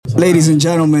Ladies and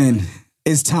gentlemen,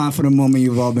 it's time for the moment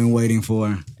you've all been waiting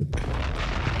for.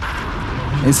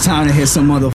 It's time to hit some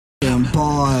motherfucking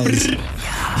bars. Here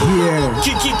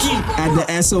at the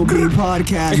SOB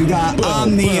podcast, we got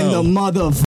Omni in the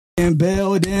motherfucking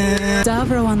building.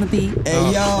 Davro on the beat.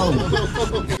 Hey yo.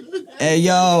 Hey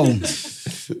yo.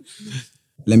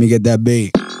 Let me get that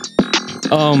beat.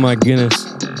 Oh my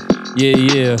goodness.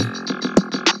 Yeah.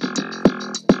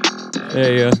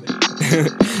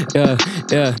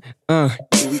 Yeah.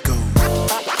 Here we go.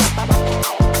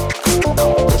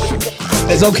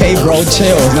 It's okay, bro.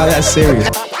 Chill. It's not that serious.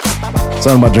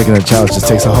 Something about drinking a challenge just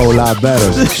takes a whole lot better.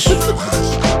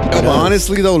 But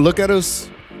honestly, though, look at us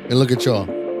and look at y'all.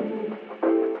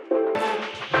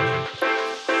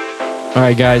 All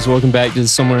right, guys, welcome back to the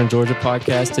Somewhere in Georgia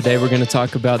podcast. Today we're going to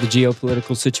talk about the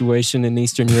geopolitical situation in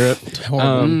Eastern Europe.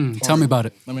 Tell me about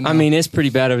it. Let me know. I mean, it's pretty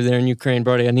bad over there in Ukraine,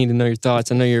 Brody. I need to know your thoughts.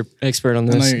 I know you're expert on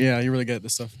this. You're really good at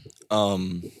this stuff.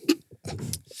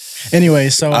 Anyway,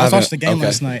 so I was watching the game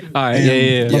last night. All right,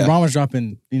 and yeah. LeBron was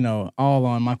dropping, all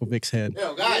on Michael Vick's head.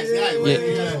 Yo, guys,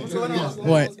 what's going on?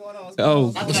 What?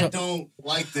 Oh, I don't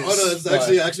like this. Oh, no, it's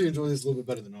I actually enjoy this a little bit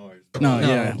better than ours. No,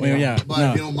 yeah. But if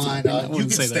No. you don't mind, you can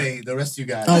say stay. The rest of you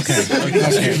guys. Okay.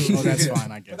 Well, that's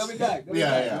fine, I guess.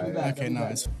 Yeah. Okay,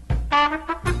 nice.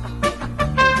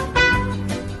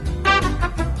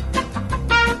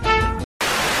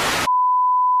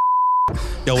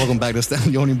 Yo, welcome back to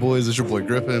Stanley Omni Boys. It's your boy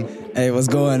Griffin. Hey, what's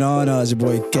going on? It's your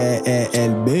boy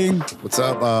KLB. What's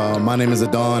up? My name is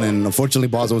Adon, and unfortunately,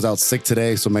 Bazo was out sick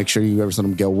today, so make sure you ever send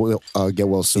him get well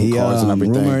soon. Cars and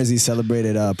everything. Rumors he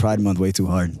celebrated Pride Month way too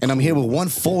hard. And I'm here with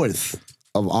 1/4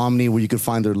 of Omni, where you can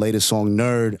find their latest song,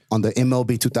 Nerd, on the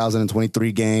MLB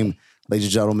 2023 game. Ladies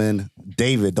and gentlemen,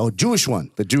 David, the Jewish one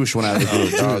out of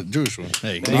the group. Jewish one.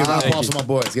 Hey, Give a round of applause for my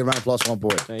boys. Give a round of applause for my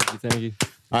boy. thank you.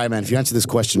 All right, man. If you answer this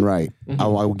question right, I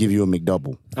will give you a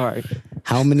McDouble. All right,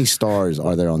 How many stars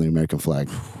are there on the American flag?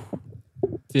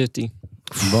 50.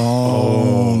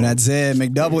 Boom. That's it.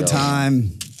 McDouble time.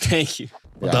 Thank you.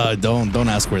 don't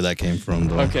ask where that came from,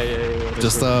 though. Okay, yeah.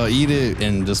 Just eat it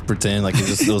and just pretend like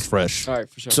it was fresh. All right,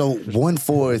 for sure. So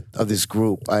 1/4 of this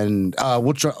group, and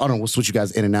we'll try. I don't know. We'll switch you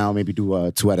guys in and out. Maybe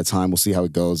do 2 at a time. We'll see how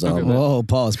it goes. Whoa,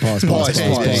 pause.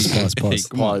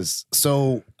 Pause.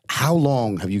 So, how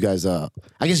long have you guys? I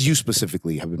guess you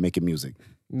specifically have been making music.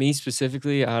 Me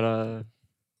specifically,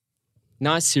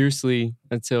 not seriously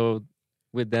until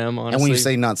with them, honestly. And when you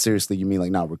say not seriously, you mean like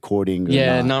not recording? Or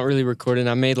Yeah, not really recording.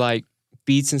 I made like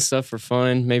beats and stuff for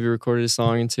fun, maybe recorded a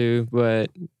song or two,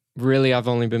 but really I've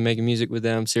only been making music with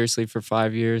them seriously for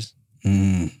 5 years.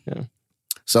 Yeah.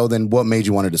 So then what made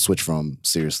you wanted to switch from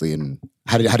seriously, and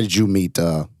how did you meet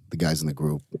the guys in the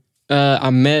group? I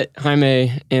met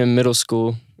Jaime in middle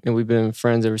school and we've been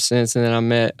friends ever since. And then I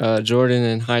met Jordan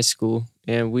in high school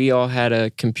and we all had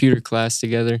a computer class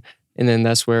together. And then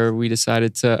that's where we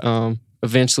decided to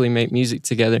eventually make music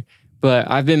together. But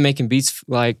I've been making beats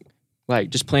like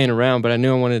just playing around, but I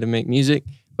knew I wanted to make music,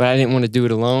 but I didn't want to do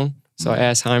it alone. So I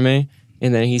asked Jaime,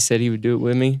 and then he said he would do it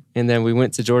with me. And then we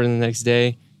went to Jordan the next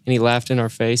day, and he laughed in our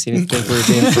face. He didn't think we were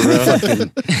being for real.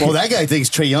 Well, that guy thinks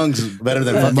Trae Young's better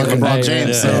than fucking LeBron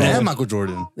James. So. And Michael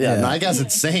Jordan. Yeah, no, that guy's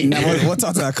insane. Now, we'll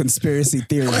talk about conspiracy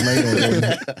theories later. Dude.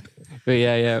 But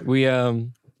yeah,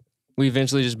 we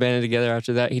eventually just banded together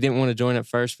after that. He didn't want to join at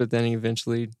first, but then he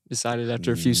eventually decided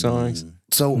after a few songs.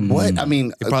 So what? I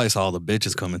mean, You probably saw all the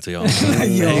bitches coming to y'all.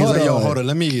 Yo, Hold on.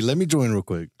 Let me join real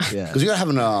quick. Yeah. because you're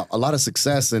having a lot of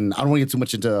success, and I don't want to get too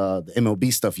much into the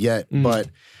MLB stuff yet. But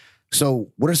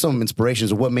so, what are some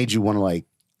inspirations, or what made you want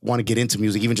to get into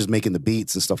music, even just making the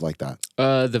beats and stuff like that?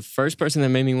 The first person that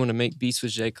made me want to make beats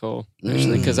was J. Cole,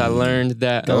 actually, because I learned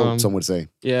that. Some would say.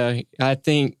 Yeah, I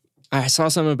think I saw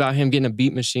something about him getting a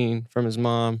beat machine from his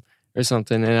mom or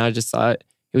something, and I just thought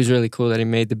it was really cool that he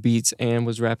made the beats and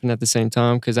was rapping at the same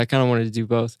time because I kind of wanted to do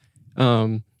both.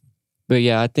 But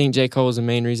yeah, I think J. Cole was the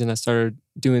main reason I started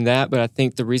doing that. But I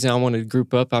think the reason I wanted to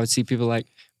group up, I would see people like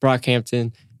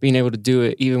Brockhampton being able to do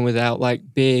it even without like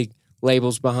big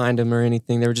labels behind them or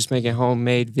anything. They were just making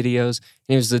homemade videos,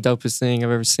 and it was the dopest thing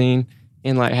I've ever seen.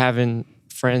 And like having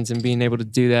friends and being able to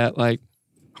do that like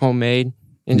homemade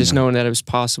and just knowing that it was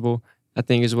possible, I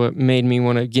think is what made me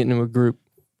want to get into a group,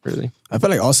 really. I feel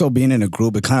like also being in a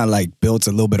group, it kind of like builds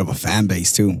a little bit of a fan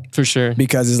base too. For sure.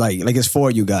 Because it's like it's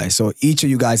for you guys. So each of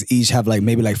you guys have like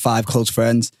maybe like 5 close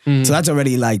friends. So that's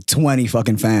already like 20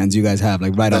 fucking fans you guys have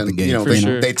like right out the gate. You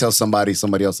know, they tell somebody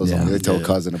else tells somebody. They tell a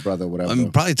cousin, a brother, whatever. I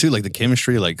mean, probably too, like the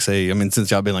chemistry, like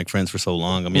since y'all been like friends for so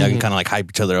long, I mean, I can kind of like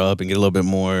hype each other up and get a little bit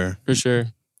more. For sure.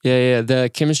 Yeah.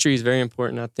 The chemistry is very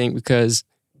important, I think, because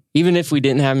even if we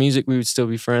didn't have music, we would still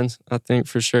be friends, I think,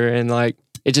 for sure. And like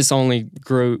it just only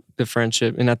grew the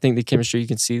friendship. And I think the chemistry, you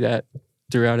can see that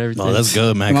throughout everything. Oh, that's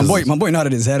good, man. My boy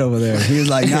nodded his head over there. He was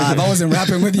like, nah, if I wasn't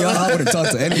rapping with y'all, I would have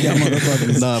talked to any of y'all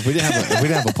motherfuckers. No, if we didn't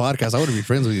have a podcast, I would be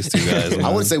friends with these two guys. I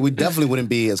would say we definitely wouldn't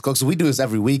be as close. So we do this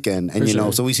every weekend, and For you know,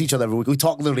 sure. so we see each other every week. We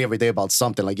talk literally every day about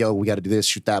something. Like, yo, we got to do this,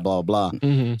 shoot that, blah blah blah.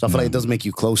 Mm-hmm. So I feel like it does make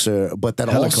you closer, but that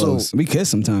Hella also close. We kiss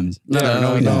sometimes. no,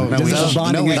 we don't. No, we This is a don't.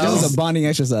 bonding, No, we this is don't. a bonding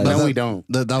exercise. No, we don't.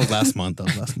 that was last month.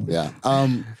 Yeah.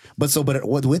 But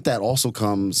with that also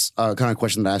comes kind of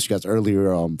question that I asked you guys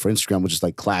earlier for Instagram, which is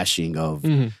like clashing of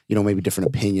you know, maybe different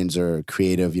opinions or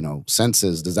creative, you know,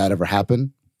 senses. Does that ever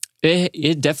happen?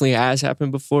 It definitely has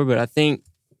happened before, but I think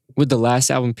with the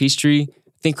last album, Peachtree,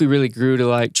 I think we really grew to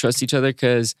like trust each other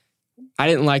because I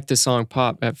didn't like the song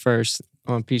Pop at first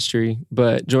on Peachtree,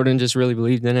 but Jordan just really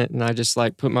believed in it, and I just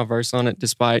like put my verse on it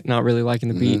despite not really liking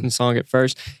the beat and song at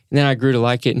first. And then I grew to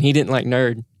like it, and he didn't like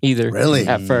Nerd either. Really?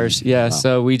 At first, yeah. Wow.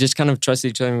 So we just kind of trusted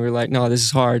each other, and we were like, no, this is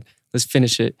hard. Let's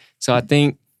finish it. So I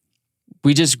think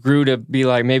we just grew to be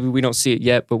like, maybe we don't see it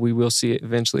yet, but we will see it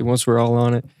eventually once we're all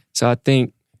on it. So I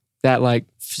think that like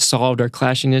solved our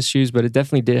clashing issues, but it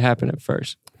definitely did happen at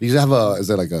first. Do you have is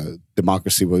there like a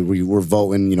democracy where you were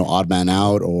voting, you know, odd man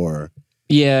out, or?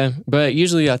 Yeah, but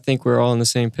usually I think we're all on the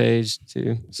same page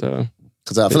too. So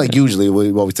Because I feel like usually we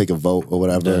always take a vote or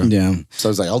whatever. Yeah. So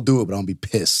it's like, I'll do it, but I'll be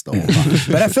pissed the whole Yeah. time.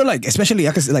 But I feel like, especially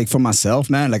I could say, like for myself,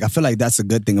 man, like I feel like that's a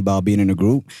good thing about being in a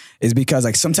group is because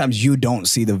like sometimes you don't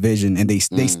see the vision and they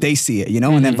see it, you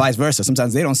know, and then vice versa.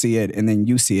 Sometimes they don't see it and then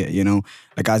you see it, you know.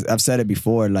 Like I've said it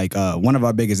before, like one of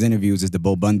our biggest interviews is the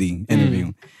Bo Bundy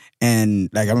interview. And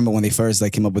like I remember when they first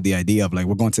like came up with the idea of like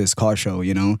we're going to this car show,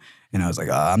 you know, and I was like,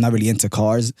 I'm not really into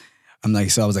cars. I'm like,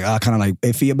 so I was like, kind of like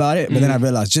iffy about it. But then I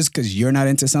realized just because you're not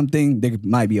into something, there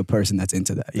might be a person that's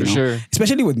into that, you know? sure.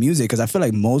 Especially with music, because I feel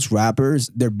like most rappers,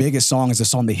 their biggest song is the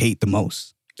song they hate the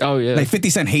most. Oh yeah. Like 50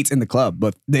 Cent hates In the Club,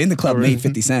 but the In the Club really? made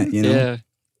 50 Cent, you know? Yeah,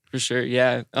 for sure.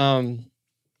 Yeah.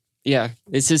 Yeah.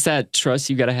 It's just that trust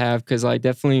you gotta have because like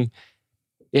definitely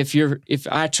if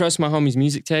I trust my homie's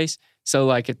music taste, so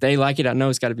like if they like it, I know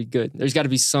it's gotta be good. There's gotta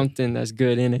be something that's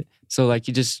good in it. So like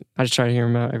I just try to hear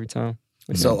them out every time.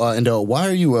 So, why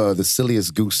are you the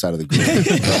silliest goose out of the group?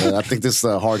 I think this is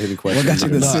a hard-hitting question. What got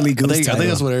you the silly goose I think title?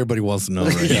 that's what everybody wants to know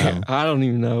right now. I don't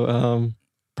even know.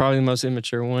 Probably the most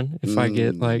immature one if I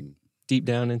get like deep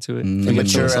down into it.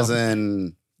 Immature as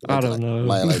in... I don't know.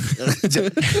 Like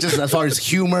just as far as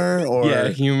humor or... Yeah,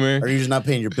 humor. Or you're just not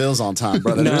paying your bills on time,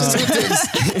 brother. No.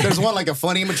 There's one like a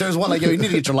funny immature. There's one like, yo, you need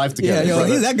to get your life together. Yeah, yo,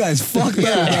 brother. that guy's fucked up.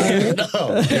 Yeah,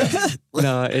 no.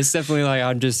 No, it's definitely like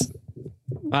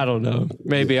I don't know.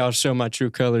 Maybe I'll show my true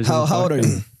colors. How old are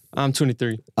you? I'm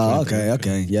 23. Oh,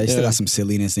 okay. Yeah, you still got some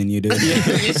silliness in you, dude.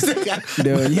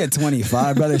 Dude, you hit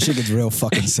 25, brother. Shit gets real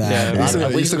fucking sad. Yeah,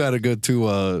 dude. You still got a good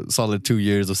solid 2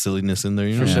 years of silliness in there,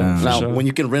 you know? For sure. Yeah. Now, sure. when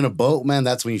you can rent a boat, man,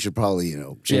 that's when you should probably,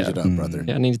 change it up, brother.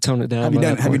 Yeah, I need to tone it down.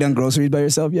 Have you done groceries by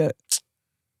yourself yet?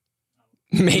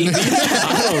 Maybe.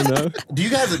 I don't know. Do you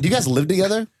guys live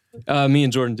together? Me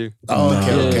and Jordan do. Oh, okay,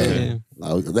 Yeah, okay.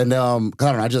 yeah, Then, I don't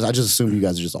know. I just assume you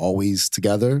guys are just always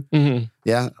together. Mm-hmm.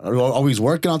 Yeah, always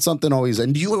working on something. Always.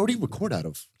 And where do you record out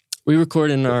of? We record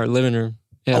in our living room.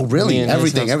 Yeah, Oh, really? me and his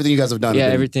Everything house. you guys have done. Yeah, have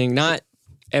been- everything. Not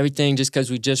everything just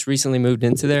because we just recently moved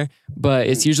into there, but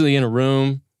it's usually in a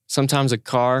room, sometimes a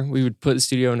car. We would put the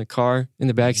studio in a car in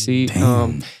the back seat.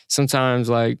 Sometimes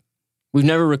like we've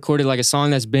never recorded like a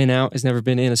song that's been out, has never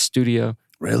been in a studio.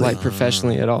 Really? Like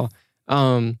professionally at all.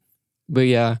 But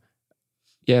yeah,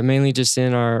 mainly just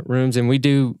in our rooms, and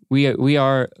we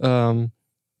are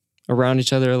around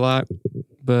each other a lot.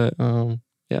 But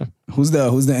yeah. Who's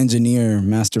the engineer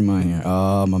mastermind here?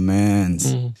 Oh, my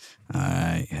man's. Mhm. All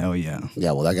right, hell yeah.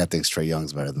 Yeah, well, I got thinks Trey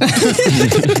Young's better than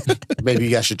that. Maybe you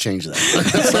guys should change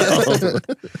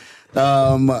that.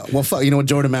 Well, fuck, you know what,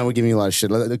 Jordan, man, we're giving you a lot of shit.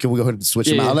 Can we go ahead and switch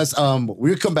them Yeah. out? Let's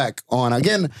we'll come back on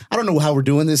again. I don't know how we're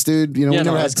doing this, dude. You know, Yeah, we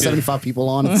no, never had that's good. 75 people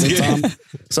on at the same time,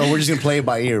 so we're just gonna play it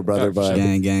by ear, brother. But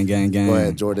Gang. go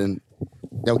ahead, Jordan.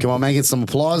 Yo, come on, man, get some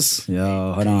applause.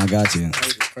 Yo, hold on, I got you.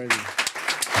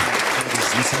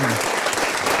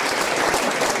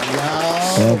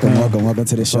 Welcome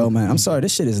to the show, man. I'm sorry,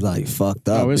 this shit is like fucked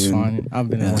up. Oh, it's dude. fine. I've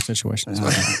been in worse situations.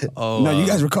 Oh, No, you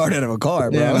guys recorded out of a car,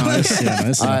 bro. Yeah, no,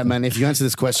 it's All right, man. If you answer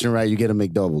this question right, you get a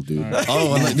McDouble, dude. well,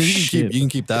 like, you can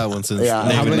keep that one since Yeah,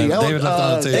 how David, many? David left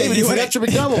on the table. David, you got your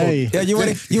McDouble. Hey, Yeah, you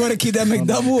want to keep that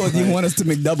McDouble, or do you want us to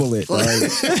McDouble it?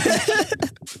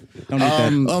 don't need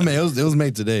that. Oh man, it was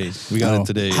made today. We got it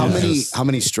today. How It's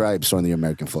many stripes are on the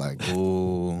American flag?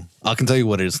 Ooh, I can tell you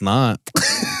what it's not.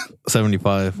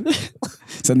 75.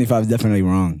 75 is definitely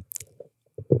wrong.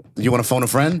 You want to phone a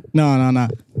friend? No.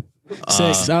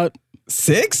 6.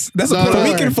 6? That's a No, Puerto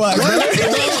no. Rican flag.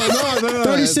 No.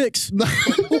 36.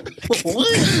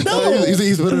 What?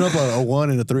 He's putting up a 1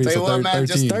 and a 3. Tell you So what, man,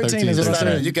 just 13 is what I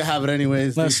said. You can have it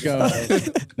anyways. Let's go. I wasn't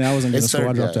going to It's school.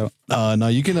 I dropped third, out. No,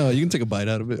 you can take a bite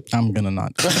out of it. I'm going to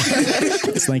not.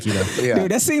 Thank you, though. Yeah.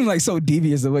 Dude, that seemed like so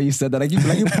devious the way you said that. Like you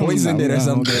poisoned it or No,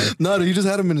 something. okay. No, dude, you just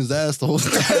had him in his ass the whole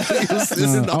time. He was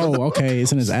sitting on- Okay.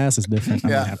 It's in his ass. It's different. I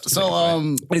might Yeah. have to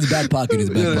So, His back pocket is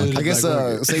back pocket. I guess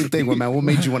same thing, man. What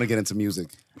made you want to get into music?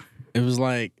 It was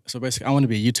like, so basically, I wanted to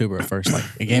be a YouTuber at first, like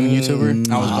a gaming YouTuber.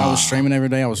 I was streaming every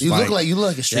day. I was You like, look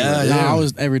like a streamer. Yeah, no, yeah. I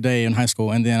was every day in high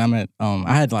school, and then I met,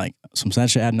 I had like some sad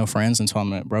shit. I had no friends until I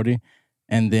met Brody,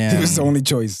 and then It was the only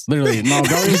choice. literally no.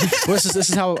 Brody, this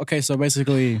is how. Okay, so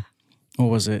basically, what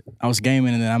was it? I was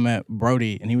gaming, and then I met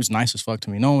Brody, and he was nice as fuck to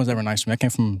me. No one was ever nice to me. I came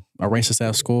from a racist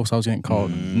ass school, so I was getting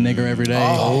called nigger every day.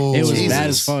 Oh, it was Jesus. bad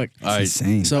as fuck. All right.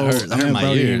 Insane. So I heard I met my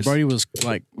Brody, and ears. Brody was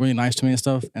like really nice to me and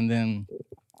stuff. And then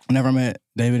whenever I met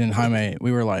David and Jaime,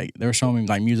 we were like, they were showing me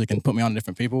like music and put me on to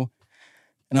different people.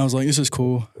 And I was like, this is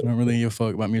cool. I don't really give a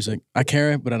fuck about music. I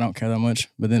care, but I don't care that much.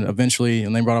 But then eventually,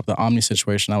 and they brought up the Omni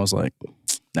situation, I was like,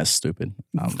 that's stupid.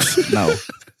 No,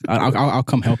 I'll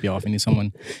come help y'all if you need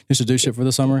someone just to do shit for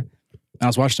the summer. And I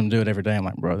was watching them do it every day. I'm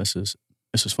like, bro, this is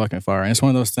fucking fire. And it's one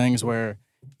of those things where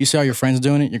you see all your friends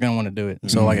doing it, you're gonna want to do it.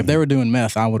 So like, if they were doing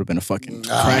meth, I would have been a fucking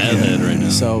crackhead right now.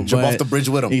 So Jump but- off the bridge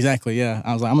with him. Exactly, yeah.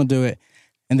 I was like, I'm gonna do it.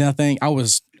 And then I think I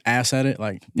was ass at it.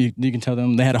 Like you can tell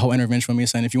them they had a whole intervention with me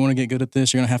saying, if you want to get good at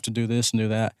this, you're gonna have to do this and do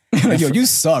that. Yo, you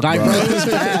suck, Like, bro. bro, it was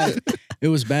bad. It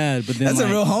was bad. But then That's like,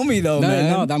 a real homie though,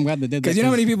 man. No, I'm glad they did that. Because you know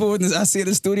how many people I see in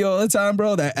the studio all the time,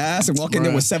 bro, that ass and walk in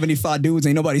there with 75 dudes,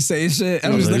 ain't nobody saying shit.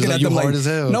 And I'm just He's looking like, at "You them like, hard as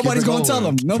hell. nobody's Keep it gonna tell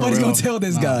going." him. Nobody's For gonna real. tell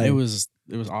this Nah, guy. It was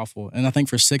awful. And I think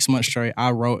for 6 months straight, I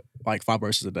wrote like 5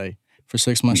 verses a day for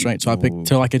 6 months straight. So I picked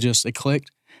till like it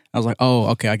clicked. I was like, oh,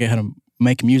 okay, I get how to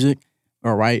make music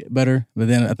or write better. But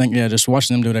then I think, just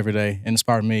watching them do it every day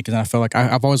inspired me because I felt like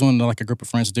I've always wanted like a group of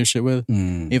friends to do shit with,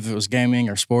 if it was gaming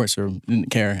or sports or didn't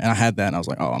care. And I had that, and I was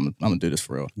like, oh, I'm gonna do this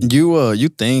for real. You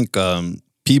think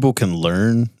people can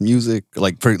learn music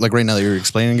like right now that you're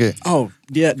explaining it? Oh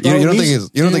yeah, You don't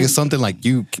think it's something like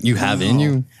you have in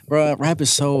you? Bro, rap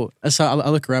is so. That's how I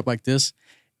look at rap like this.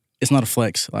 It's not a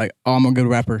flex. Like, oh, I'm a good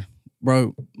rapper,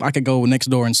 bro. I could go next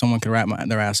door and someone could rap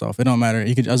their ass off. It don't matter.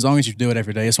 You could, as long as you do it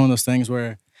every day. It's one of those things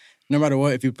where, no matter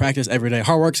what, if you practice every day,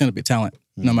 hard work's gonna be talent.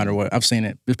 No matter what, I've seen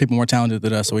it. There's people more talented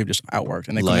than us, so we've just outworked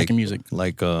and they can make music.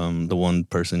 Like the one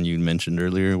person you mentioned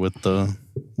earlier with the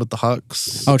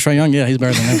Hawks. Oh, Trey Young, yeah, he's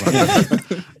better than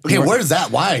everybody. Okay, where's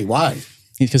that? Why?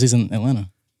 Because he's in Atlanta.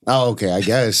 Oh, okay. I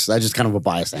guess that's just kind of a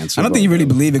biased answer. I don't think you really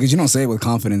believe it because you don't say it with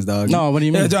confidence, dog. No, what do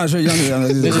you mean? Yeah, John, sure, young.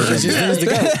 He's the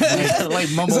goat. like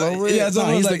mumble over it. Yeah, it's No,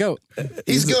 almost he's the like goat.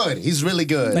 He's good. He's really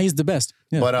good. No, he's the best.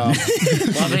 Yeah. But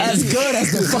as good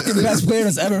as the fucking best player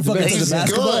that's ever fucking touched He's the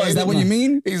basketball. good. Is that what you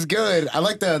mean? he's good. I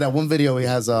like that one video he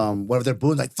has. Whatever they're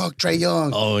booing like fuck Trey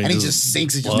Young. Oh, and he just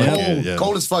sinks. He's just Fuck cold, it, yeah.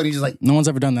 cold as fuck. And he's just like no one's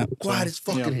ever done that. quiet as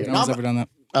fuck in here. No one's ever done that.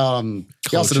 He also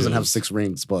Culture. doesn't have 6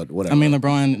 rings, but whatever. I mean,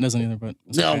 LeBron doesn't either, but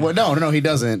no, he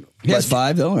doesn't. He has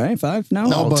 5 though, right? 5 now?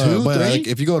 No, but, 2, but 3? like,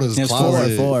 if you go to his He has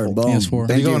closet, 4. Boom. He has 4. if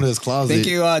Thank you go you. into his closet, Thank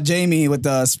you, Jamie, with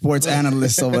the sports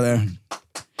analyst over there.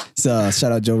 So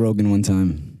shout out Joe Rogan one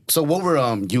time. So what were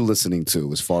you listening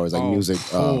to as far as like music?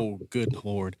 Good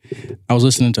lord! I was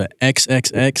listening to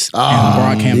XXX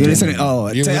and Brockhampton. You listening?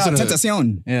 Oh, You listening to-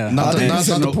 Tentacion. Yeah, not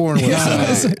the porn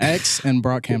website. X and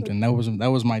Brockhampton. That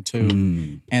was my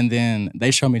 2. And then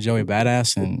they showed me Joey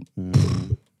Badass, and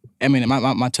I mean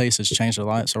my taste has changed a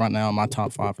lot. So right now my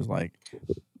top 5 is like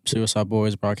Suicide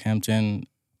Boys, Brockhampton,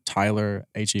 Tyler,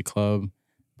 HE Club,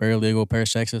 Very Legal,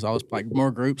 Paris, Texas. All like more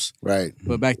groups. Right.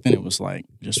 But back then it was like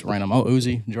just random. Oh,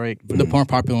 Uzi, Drake, the more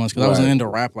popular ones. Because I wasn't into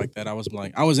rap like that. I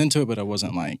was into it, but I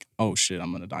wasn't like, oh shit,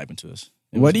 I'm gonna dive into this.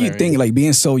 What do you think? Like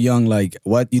being so young, like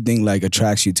what do you think like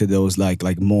attracts you to those like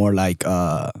more like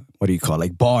what do you call it?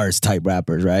 Like bars type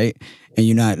rappers, right? And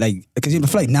you're not like because you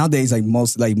feel like nowadays like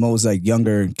most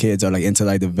younger kids are like into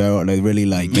like the very like really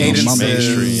like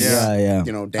Mainstream, yeah.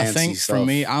 You know, dancey I think stuff. for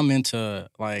me, I'm into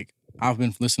like I've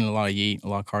been listening to a lot of Yeet, a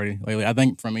lot of Cardi lately. I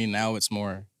think for me now it's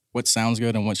more what sounds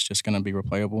good and what's just gonna be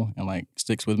replayable and like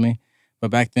sticks with me. But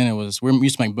back then we used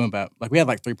to make boom bap. Like we had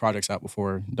like 3 projects out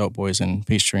before Dope Boys and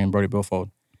Peachtree and Brody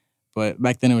Billfold. But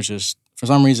back then it was just for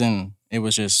some reason it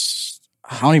was just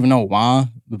I don't even know why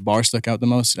the bar stuck out the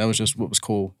most. That was just what was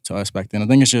cool to us back then. I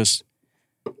think it's just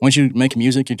once you make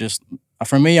music, you just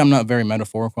for me I'm not very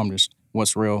metaphorical. I'm just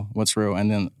what's real,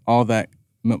 and then all that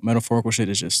metaphorical shit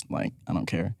is just like I don't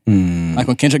care. Like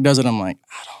when Kendrick does it, I'm like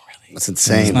I don't really That's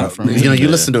insane, not bro. for me. You know, you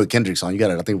Yeah. listen to a Kendrick song, you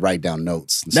gotta, I think, write down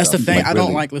notes. And That's stuff. the thing. I don't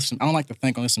really. like listen. I don't like to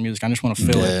think on listen to music. I just want to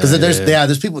feel it. Because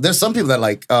there's some people that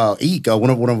like Eek, one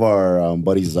of our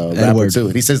buddies, rapper Edward. too.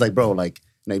 And he says like, bro, like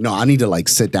no, I need to like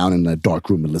sit down in a dark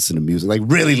room and listen to music, like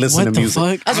really listen What to the music.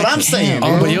 fuck? That's what I'm saying. Oh,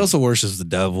 bro. but he also worships the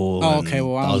devil. Oh, and okay,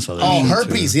 well, all this other Oh, shit,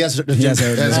 herpes. too. Yes, Yes, yes,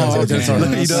 yes, yes,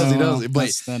 yes. He does. But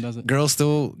That does it. girls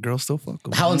still fuck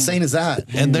him. How insane is that?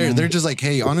 And they're just like,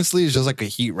 hey, honestly, it's just like a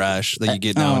heat rash that you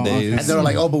get Oh, nowadays. okay. And they're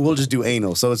like, oh, but we'll just do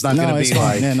anal, so it's not No, gonna it's be fine.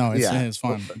 like, Yeah, no, it's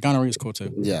fine. Gonorrhea is cool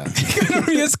too. yeah.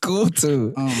 It's cool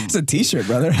too. It's a T-shirt,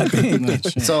 brother. I think. No,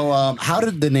 shit. So, how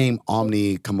did the name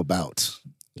Omni come about?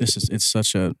 It's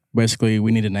such a basically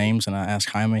we needed names and I asked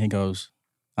Jaime. He goes,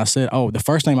 I said, oh, the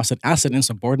first name I said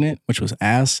insubordinate, which was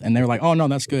ass, and they were like, oh no,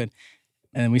 that's good.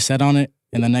 And we sat on it,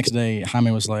 and the next day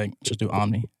Jaime was like, just do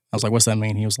Omni. I was like, what's that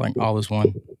mean? He was like, all is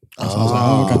one. So I was like,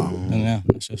 oh, okay. And yeah,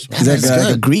 it's just Is that That's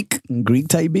like a good. Greek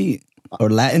type beat or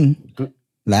Latin?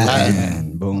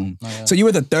 Latin. Boom. Oh, yeah. So you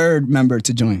were the third member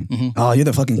to join. Mhm. Oh, you're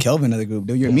the fucking Kelvin of the group,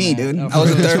 dude. You're me, dude. Yeah, I was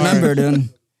the for third real. member, dude.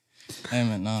 Hey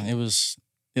man, no, it was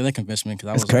they convinced me because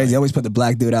I That's was crazy. I Like, always put the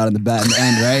black dude out in the back in the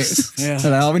end, right? Yeah. So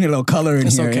like, oh, we need a little color in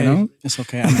it's here, okay. you know? It's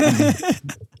okay.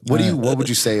 What would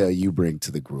you say you bring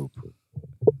to the group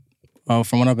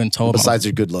From what I've been told, besides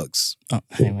your good looks?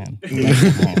 hey man, He's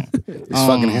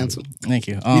fucking handsome. Thank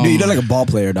you. You look like a ball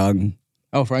player, dog.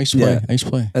 Oh, I used to play. Yeah. I used to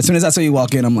play. As soon as I saw you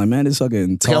walk in, I'm like, man, this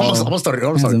fucking Yeah, tall. almost started.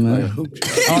 handsome man.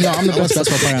 Oh no, I'm the best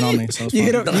basketball player on me. So it's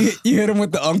You fine. hit him. You hit him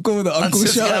with the uncle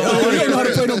just- shot. yeah, Oh, you don't know how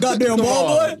to play no goddamn ball,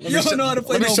 boy. Let me You don't know how to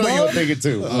play Let me no show you ball. a thing or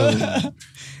two.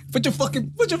 Put your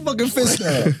fucking fist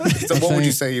there. So what would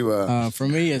you say you? For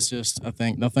me, it's just I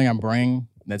think the thing I bring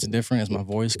that's different is my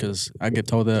voice because I get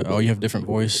told that you have a different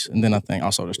voice, and then I think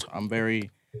also just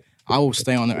I will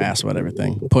stay on their ass about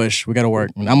everything. Push, we got to work.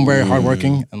 And I'm very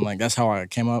hardworking, and like that's how I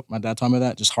came up. My dad taught me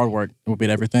that just hard work will beat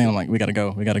everything. I'm like we got to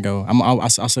go. I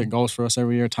set goals for us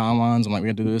every year, timelines. I'm like we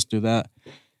got to do this, do that,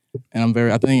 and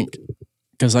I think.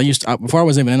 Because before I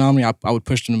was even in Omni, I would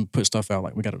push them to put stuff out.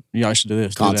 Like, I should do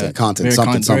this. Do Content, that. content, Very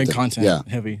something, very something. content Yeah.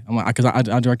 heavy. I'm like, because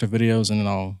I direct the videos and then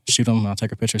I'll shoot them and I'll take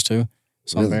her pictures too.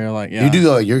 So I'm Really? very like, yeah. You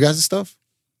do your guys' stuff,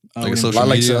 Like a we- social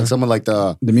like media. someone like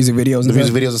the The music music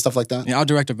videos and stuff like that. Yeah, I'll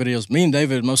direct the videos. Me and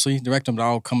David mostly direct them, but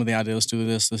I'll come with the idea. Let's do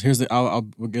this. I'll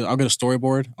get a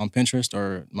storyboard on Pinterest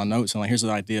or my notes, and like here's the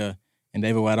idea, and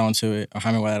David will add on to it, or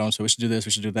Jaime will add on to it. We should do this.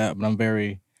 We should do that.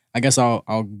 But I guess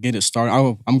I'll get it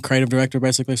started. I'm creative director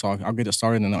basically, so I'll get it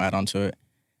started and then they'll add on to it.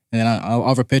 And then I'll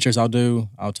over pictures. I'll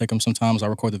take them sometimes. I'll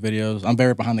record the videos. I'm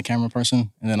very behind the camera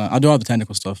person, and then I'll do all the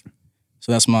technical stuff.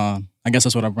 So I guess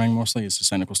that's what I bring mostly. It's just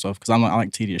technical stuff because I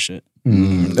like tedious shit.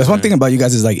 That's one thing about you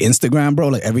guys is like Instagram, bro.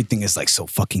 Like everything is like so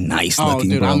fucking nice looking,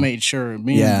 Dude, bro. I made sure.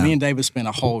 Me and David spent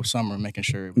a whole summer making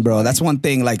sure. It was Bro, that's one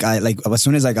thing. Like as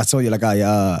soon as I told you, like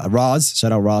Roz,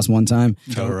 shout out Roz one time.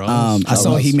 I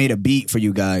saw he made a beat for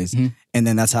you guys, and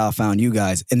then that's how I found you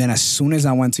guys. And then as soon as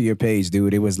I went to your page,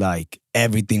 dude, it was like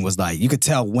everything was like you could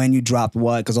tell when you dropped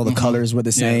what because all the colors were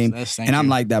the same. And I'm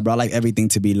like that, bro. I like everything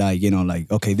to be like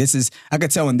like okay, this is. I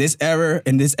could tell in this era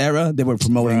they were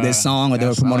promoting this song or they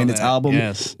were promoting this album.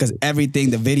 Yes. Because everything,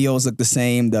 the videos look the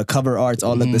same, the cover arts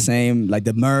all look the same, like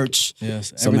the merch.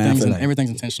 Yes, So, man, I feel like- everything's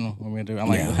intentional when we do. I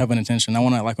like having intention. I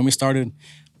want to like when we started,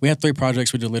 we had 3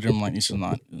 projects. We deleted them like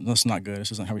that's not good.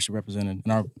 This isn't how we should represent it.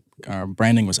 And our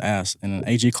branding was ass. And an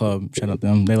AG Club, shout out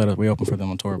them. We opened for them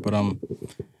on tour. But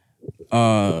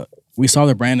we saw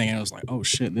their branding and it was like, oh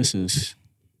shit, this is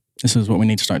what we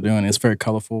need to start doing. It's very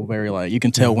colorful, very like you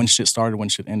can tell when shit started, when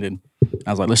shit ended.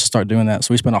 I was like, let's just start doing that.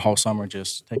 So we spent a whole summer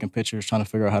just taking pictures, trying to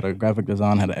figure out how to graphic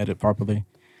design, how to edit properly.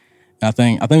 And I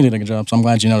think we did a good job. So I'm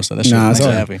glad you noticed that. That shit makes me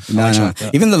happy. Nah.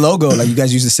 Even the logo, like you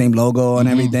guys use the same logo and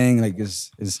everything. Like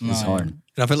it's hard.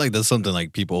 And I feel like that's something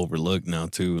like people overlook now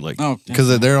too, like Oh,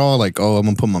 because they're all like, "Oh, I'm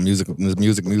gonna put my music," and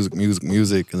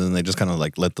then they just kind of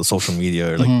like let the social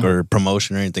media or like or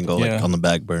promotion or anything go like on the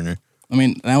back burner. I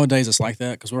mean, nowadays it's like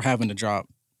that because we're having to drop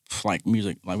like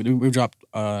music. Like we dropped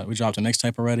a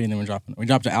mixtape already, and then we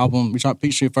dropped the album. We dropped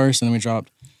Peach Street first, and then we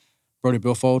dropped Brody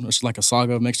Billfold, which is like a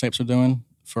saga of mixtapes we're doing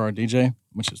for our DJ,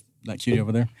 which is that cutie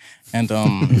over there. And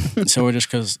so we're just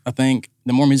because I think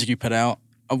the more music you put out,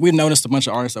 we noticed a bunch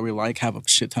of artists that we like have a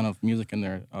shit ton of music in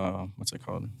their what's it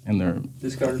called in their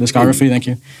discography. Thank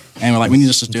you. And we're like, we need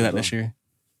to just do that this year.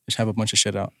 Just have a bunch of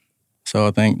shit out. So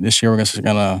I think this year we're just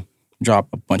gonna drop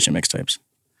a bunch of mixtapes.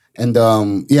 And I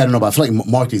don't know, but I feel like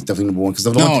marketing is definitely number one because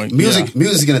music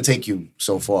is gonna take you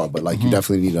so far, but like you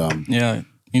definitely need Yeah.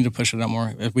 You need to push it out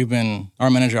more. Our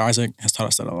manager Isaac has taught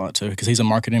us that a lot too, because he's a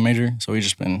marketing major, so we've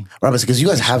just been. Right, because you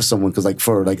guys have someone, because like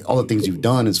for like all the things you've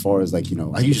done, as far as like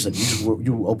like you just said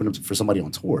you opened up for somebody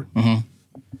on tour,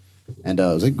 and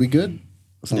was like, we good?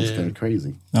 That sounds kind of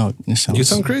crazy. Oh, You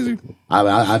sound crazy.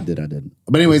 I did.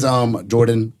 But anyways,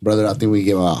 Jordan, brother, I think we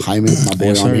give Jaime, my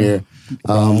boy, on here.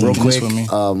 Real quick,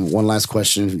 one last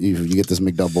question. You get this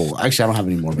McDouble. Actually, I don't have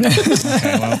any more.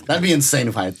 Okay, well, that'd be insane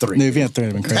if I had 3. No, if you had 3,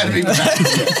 it'd been crazy.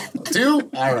 That'd be 2?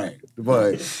 All right.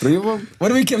 But 3 of them? What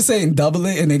do we keep saying? Double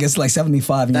it and it gets like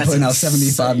 75 and you're putting out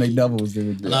 75 McDoubles,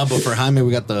 dude. Nah, but for Jaime,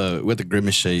 we got the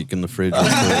grimace shake in the fridge.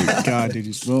 God, dude.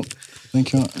 Well,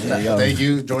 thank you. Thank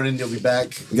you, Jordan. You'll be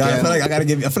back. God, I feel like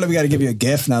we gotta give you a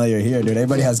gift now that you're here, dude.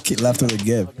 Everybody has left with a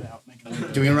gift.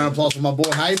 Give me a round of applause for my boy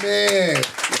Jaime.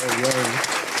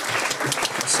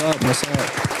 What's up?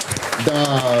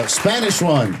 The Spanish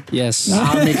one. Yes.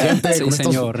 Mi gente, Sí,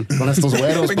 señor. con estos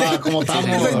güeros, pa, ¿cómo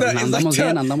estamos?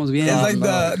 Andamos bien. It's like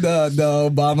the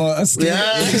Obama skit. Yeah.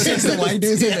 It's the white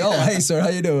dude saying, "Oh, hey sir, how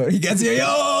you doing?" He gets here,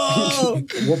 yo.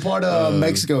 What part of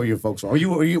Mexico are you folks from? Are you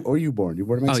born? You born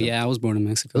in Oh Mexico? yeah, I was born in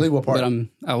Mexico. Really? What part? But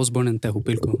I was born in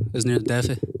Tejupilco. It's near the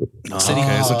DF.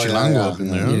 Okay, so Chilango yeah. up in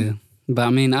there. Huh? Yeah. But I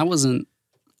mean, I wasn't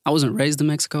raised in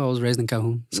Mexico. I was raised in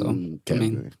Cajon. So Okay. I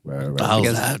mean, Right.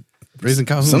 How's that? Raising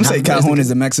Calhoun. Some say Calhoun is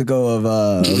the Mexico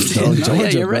of Georgia. yeah,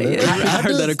 you're right. brother. Yeah, I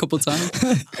heard that a couple times.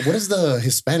 What is the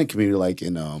Hispanic community like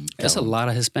in There's a lot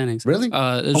of Hispanics. Really?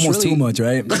 It's Almost too much,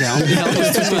 right? Yeah,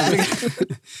 almost too much.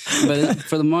 But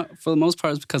for the most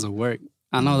part, it's because of work.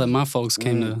 I know that my folks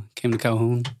came to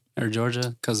Calhoun or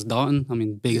Georgia because Dalton. I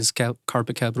mean, biggest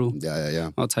carpet capital. Yeah.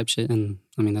 All type shit, and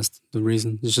I mean that's the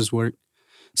reason. It's just work.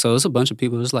 So it's a bunch of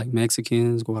people. There's like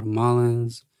Mexicans,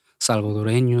 Guatemalans,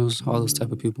 Salvadoreños, all those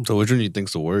type of people. So which one do you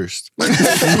think's the worst?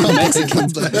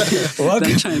 Mexicans.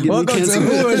 Welcome trying to get me to canceled.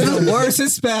 who is the worst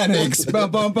Hispanics. Bum,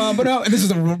 bum, bum, ba-dum. And this is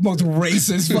the most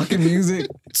racist fucking music.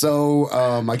 So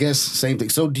I guess same thing.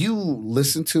 So do you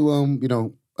listen to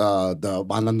the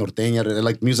banda norteña,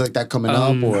 like music like that coming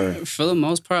up, or For the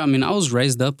most part, I mean, I was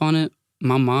raised up on it.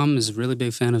 My mom is a really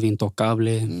big fan of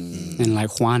Intocable and like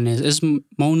Juanes. It's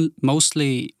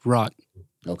mostly rock,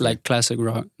 like classic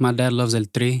rock. My dad loves El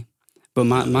Tri, but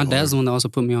my dad's the one that also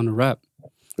put me on the rap.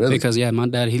 really? Because my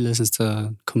dad, he listens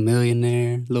to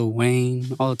Chameleonaire, Lil Wayne,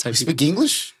 all the types of Speak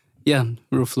English? Yeah,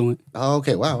 real fluent. Oh,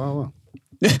 okay. Wow.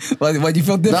 What you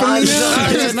feel differently?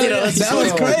 That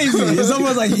was crazy. It's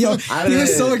almost like, yo, he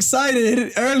was so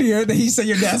excited earlier that he said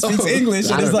your dad speaks English,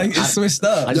 and it's like, it's switched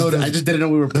up. I just didn't know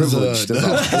we were privileged.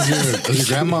 Does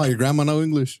your grandma know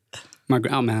English? I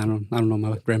don't know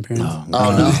my grandparents. Oh, no?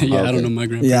 Yeah, I Okay. don't know my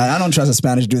grandparents. Yeah, I don't trust a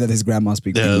Spanish dude that his grandma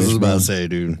speaks Yeah, I English. was about bro. to say,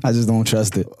 dude. I just don't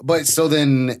trust it. But so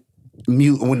then,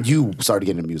 when you started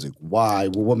getting into music, why?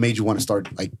 What made you want to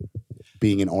start like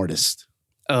being an artist?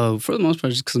 For the most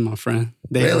part, just because of my friend.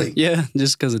 David. Really? Yeah,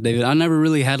 just because of David. I never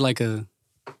really had I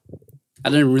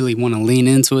didn't really want to lean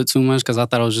into it too much because I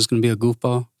thought I was just going to be a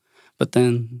goofball. But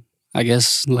then, I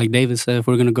guess, like David said, if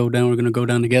we're going to go down, we're going to go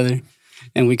down together.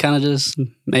 And we kind of just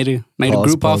made a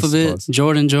group off of it.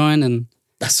 Jordan joined, and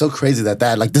That's so crazy that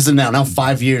like this is now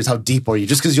 5 years. How deep are you?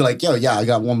 Just because you're like, yo, yeah, I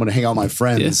got one more to hang out with my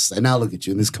friends, and now look at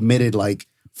you in this committed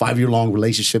 5-year-long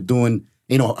relationship doing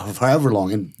however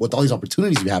long, and with all these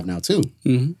opportunities you have now too.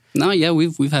 mm-hmm. No, yeah,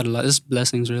 we've had a lot. It's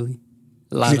blessings, really.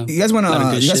 A lot of You guys went lot of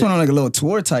on good you guys shit. went on like a little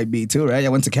tour type beat too, right? I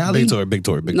went to Cali. Big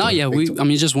tour. No, yeah,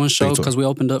 just one show Big tour. because we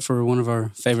opened up for one of our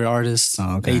favorite artists,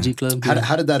 Oh, okay. AG Club.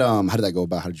 How did that go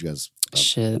about? How did you guys?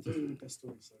 Shit,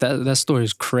 that story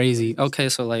is crazy. Okay,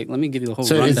 so let me give you the whole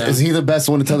So rundown. is he the best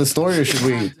one to tell the story, or should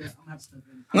we?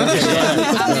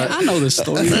 I know the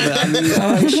story, but I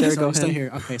mean, sure, go Stay ahead.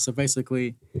 here. Okay, so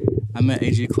basically, I met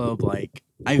AG Club. I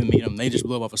even meet them. They just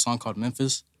blew up off a song called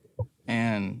Memphis,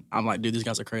 and I'm like, dude, these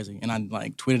guys are crazy. And I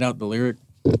tweeted out the lyric,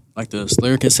 the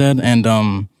lyric it said,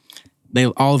 and they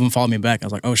all of them followed me back. I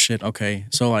was like, oh shit, okay.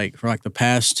 So for the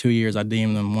past 2 years, I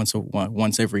DM them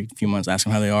once every few months, ask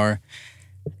them how they are.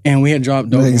 And we had dropped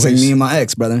Dope It's like Boys. me and my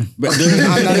ex, brother. But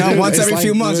dude, Once it's every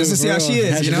few months, just to see how bro, she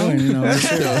is, how's you know? doing,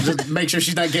 Just make sure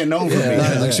she's not getting over me.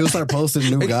 Like she'll start posting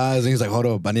new guys, and he's like, "Hold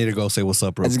up, I need to go say what's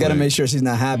up real I just gotta quick." make sure she's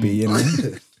not happy, you know?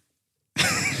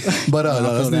 But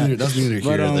that's neither here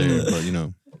But, nor there. But you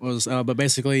know, But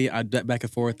basically, I back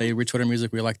and forth. They retweet our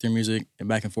music. We like their music, and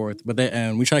back and forth.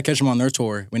 And we tried to catch them on their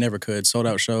tour. We never could. Sold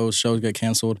out shows. Shows get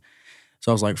canceled.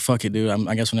 So I was like, "Fuck it, dude.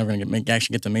 I guess we're never gonna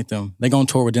actually get to meet them." They go on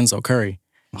tour with Denzel Curry.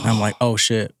 And I'm like, "Oh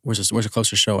shit, where's the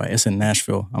closest show at?" It's in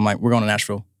Nashville. I'm like, "We're going to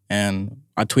Nashville." And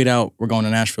I tweet out, "We're going to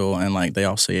Nashville," and they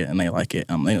all see it and they like it.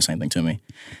 They don't say anything to me.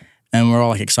 And we're all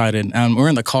like excited. And we're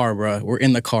in the car, bro. We're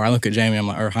in the car. I look at Jamie,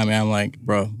 Jaime, I'm like,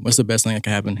 bro, what's the best thing that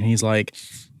could happen? And he's like,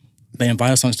 they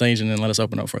invite us on stage and then let us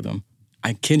open up for them.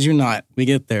 I kid you not. We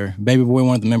get there. Baby boy,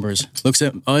 one of the members, looks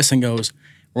at us and goes,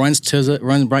 runs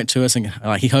right to us and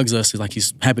like he hugs us. He's like,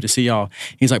 he's happy to see y'all.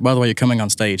 He's like, by the way, you're coming on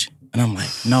stage. And I'm like,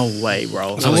 no way,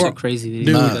 bro. That was crazy.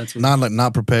 Dude.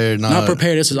 Not prepared. Not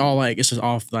prepared. This is all like, it's just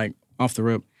off the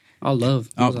rip. All love.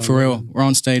 For real. We're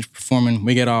on stage performing.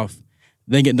 We get off.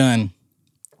 They get done.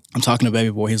 I'm talking to Baby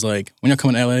Boy. He's like, when you're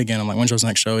coming to LA again? I'm like, when's your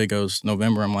next show? He goes,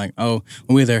 November. I'm like, oh,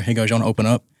 when we're there. He goes, you want to open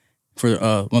up for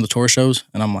one of the tour shows?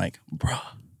 And I'm like, bro.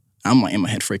 I'm like in my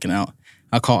head freaking out.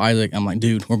 I call Isaac. I'm like,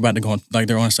 dude, we're about to go. Like,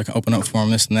 they're on us to open up for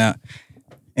him, this and that.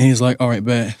 And he's like, all right,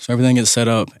 bet. So everything gets set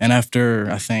up. And after,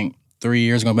 I think, 3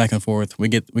 years going back and forth, we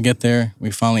get there.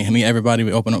 We finally meet everybody.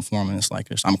 We open up for him. And it's like,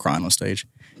 I'm crying on stage.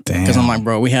 Because I'm like,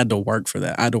 bro, we had to work for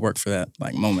that. I had to work for that,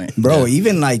 like, moment. Bro,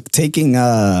 even, like, taking,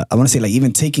 I want to say, like,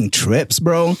 even taking trips,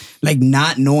 bro, like,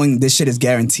 not knowing this shit is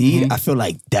guaranteed, I feel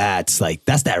like that's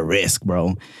that risk,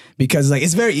 bro. Because, like,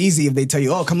 it's very easy if they tell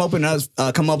you, oh, come open up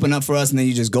for us, and then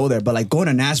you just go there. But, like, going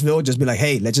to Nashville, just be like,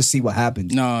 hey, let's just see what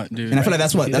happens. No, dude. And I feel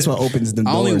like that's what opens the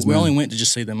doors, we only went to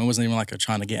just see them. It wasn't even, like,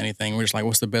 trying to get anything. We're just like,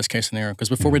 what's the best case scenario? Because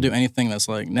before we do anything that's,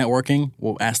 like, networking,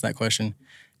 we'll ask that question.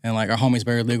 And, like, our homies,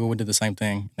 Barry Legal, we did the same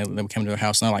thing. They came to their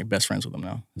house, and they're, like, best friends with them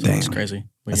now. So it's crazy.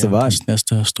 But that's a vibe. That's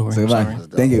the story. That's a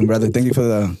vibe. Thank you, brother. Thank you for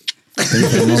the...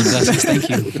 Thank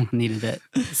you. Needed that.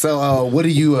 So, what do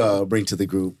you bring to the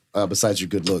group besides your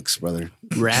good looks, brother?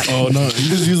 Rap. Oh no, you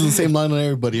just using the same line on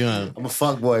everybody, huh? I'm a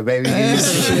fuckboy, baby.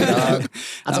 Shit, dog.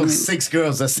 I told 6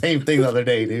 girls the same thing the other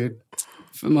day, dude.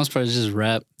 For the most part, it's just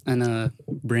rap and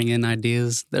bring in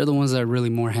ideas. They're the ones that are really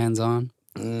more hands-on.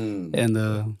 And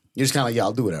you're just kind of like, yeah,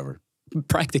 I'll do whatever.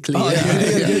 Practically, I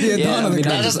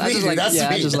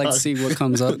just like to see what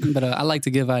comes up. But I like to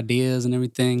give ideas and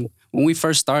everything. When we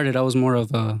first started, I was more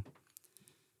of I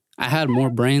had more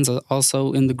brains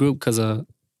also in the group because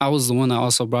I was the one that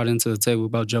also brought into the table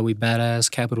about Joey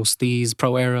Badass, Capital Steez,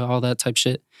 Pro Era, all that type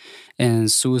shit, and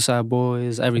Suicide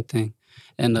Boys, everything.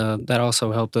 And that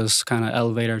also helped us kind of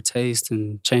elevate our taste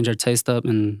and change our taste up.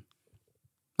 And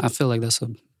I feel like that's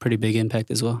a pretty big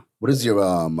impact as well. What does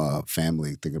your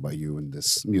family think about you and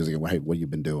this music and what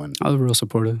you've been doing? I was real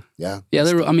supportive. Yeah? Yeah,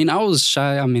 I was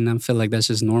shy. I feel like that's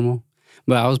just normal.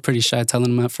 But I was pretty shy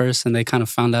telling them at first, and they kind of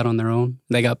found out on their own.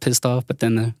 They got pissed off, but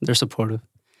then they're supportive.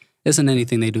 Isn't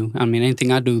anything they do.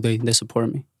 Anything I do, they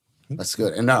support me. That's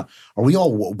good. And now, are we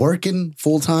all working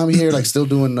full time here? Like still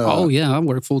doing? Oh yeah, I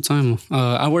work full time.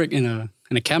 I work in a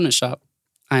cabinet shop.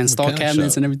 I install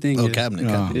cabinets and everything. Oh, yeah.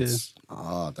 cabinets.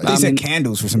 Oh, They said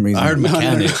candles for some reason. I heard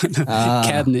mechanic.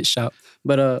 Cabinet shop.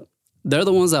 But they're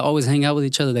the ones that always hang out with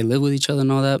each other. They live with each other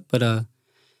and all that. But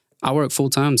I work full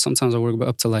time. Sometimes I work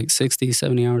up to like 60,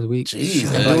 70 hours a week. Jeez,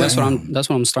 that's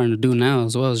what I'm starting to do now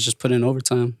as well, is just put in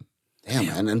overtime. Damn,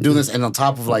 man. And doing this, and on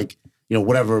top of like,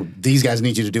 whatever these guys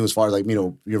need you to do as far as like,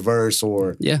 your verse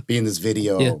or be in this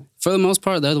video. Yeah. For the most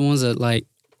part, they're the ones that like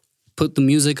put the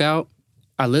music out.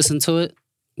 I listen to it.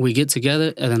 We get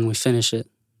together and then we finish it.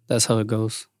 That's how it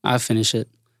goes. I finish it.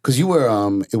 Because you were,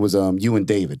 it was you and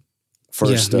David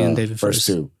first. Yeah, me and David first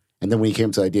two. And then when you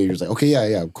came to the idea, you were like, okay,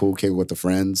 yeah, cool, okay, with the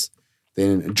friends.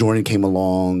 Then Jordan came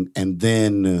along, and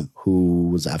then who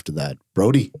was after that?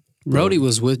 Brody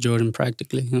was with Jordan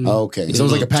practically. Okay, so it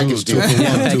was like a package deal.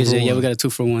 Yeah, we got a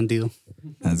 2-for-1 deal.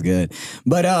 That's good.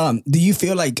 But do you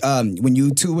feel like when you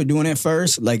two were doing it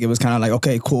first, like it was kind of like,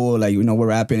 okay, cool, like we're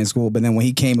rapping, it's cool. But then when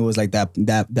he came, it was like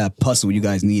that puzzle you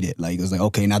guys needed. Like it was like,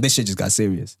 okay, now this shit just got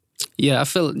serious. Yeah, I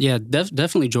feel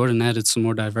definitely Jordan added some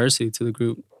more diversity to the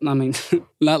group.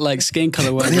 Not like skin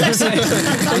color wise.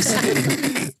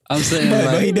 I'm saying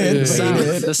but he did.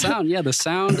 The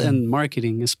sound and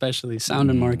marketing, especially sound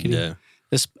and marketing. Yeah.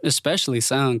 Especially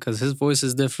sound, because his voice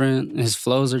is different, his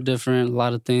flows are different, a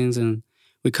lot of things, and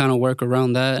we kind of work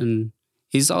around that. And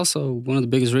he's also one of the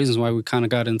biggest reasons why we kind of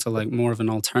got into like more of an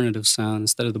alternative sound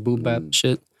instead of the boom bap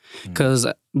shit. Because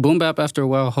boom bap, after a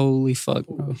while, holy fuck,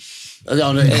 bro.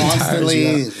 Constantly,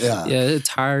 it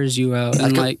tires you out.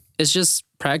 And like, it's just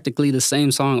practically the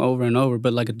same song over and over,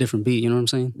 but like a different beat, you know what I'm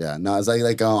saying? Yeah, no, it's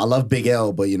like I love Big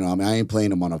L, but I ain't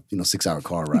playing him on a 6-hour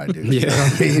car ride, dude. Yeah. You know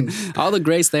what I mean? All the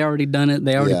greats, they already done it.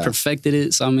 They already perfected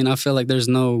it. So, I feel like there's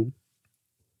no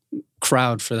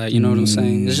crowd for that, you know what I'm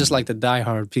saying? It's just like the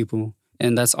diehard people,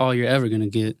 and that's all you're ever going to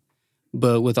get.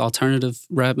 But with alternative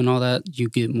rap and all that, you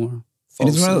get more. And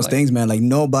it's one of those things, man. Like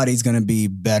nobody's gonna be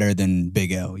better than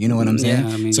Big L. You know what I'm saying?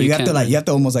 Yeah, so you have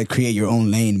to almost like create your own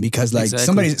lane, because like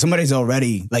somebody's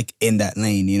already like in that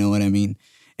lane. You know what I mean?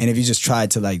 And if you just try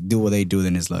to like do what they do,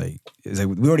 then it's like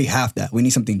we already have that. We need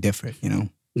something different. You know?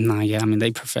 Nah, yeah, I mean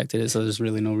they perfected it, so there's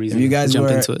really no reason If you guys to jump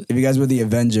were, into it. if you guys were the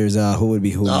Avengers, who would be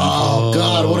who? Oh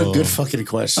God, what a good fucking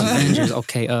question. Avengers.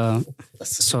 Okay,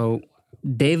 so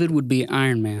David would be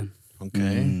Iron Man.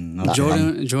 Okay.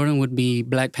 Okay. Jordan would be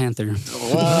Black Panther.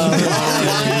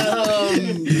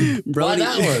 Why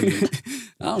that one?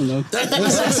 I don't know.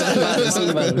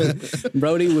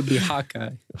 Brody would be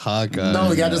Hawkeye. Hawkeye. No,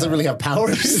 the guy doesn't really have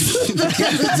powers.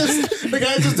 the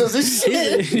guy just does this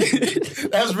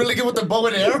shit. That's really good with the bow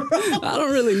and arrow. I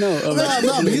don't really know. No,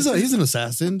 but he's an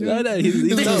assassin, dude. No, he's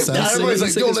an dope. assassin. Everybody's like,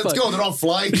 He's yo, sick as let's fuck. go. They're all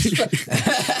flying.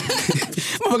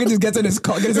 Motherfucker just gets in his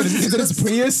car, gets in his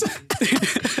Prius.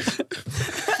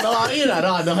 No,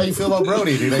 I know how you feel about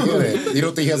Brody, dude. I get it. You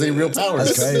don't think he has any real powers.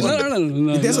 That's crazy.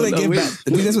 No. That's what they gave. we- I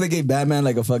think that's what they gave Batman,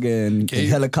 like a fucking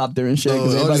helicopter and shit.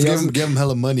 'Cause everybody else, give him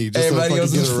hella money. Just everybody so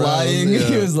else fucking was get around. flying. Yeah.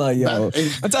 He was like, "Yo,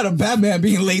 I'm tired of Batman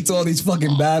being late to all these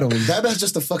fucking battles." That man's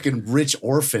just a fucking rich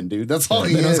orphan, dude. That's all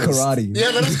he That is. knows karate.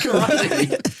 Yeah, that is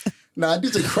karate. Nah,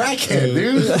 dude's a crackhead,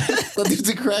 dude. That dude's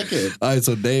a crackhead. All right,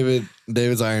 so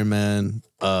David's Iron Man,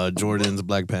 Jordan's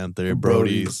Black Panther,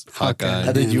 Brody's Hawkeye.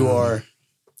 And then you are.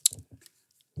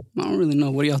 I don't really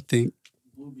know. What do y'all think?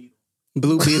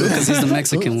 Blue Beetle, because he's the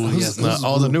Mexican one. Yes.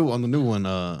 The new one. The new one.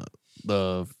 I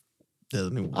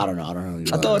don't know.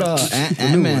 I thought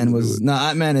Ant-Man was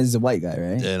Ant-Man is the white guy,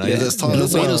 right? Yeah, Yeah, that's Blue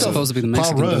Beetle's supposed to be the Paul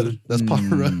Mexican Rudd. dude. That's Paul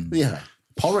Rudd. Yeah.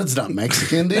 Paul Rudd's not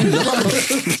Mexican, dude.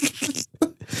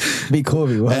 Be cool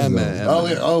if he was. Ant-Man.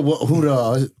 Who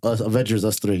the Avengers?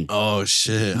 Us three. Oh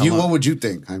shit! What would you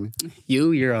think, Jaime?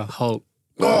 You're a Hulk.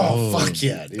 Oh, fuck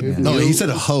yeah, dude. No, he said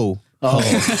a hoe. Oh,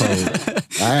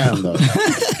 I am though.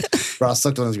 Bro, I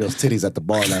sucked on this girl's titties at the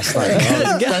bar last night.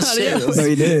 That shit was- No,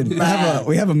 he did.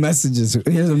 We have a message.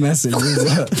 Here's a message. I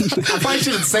probably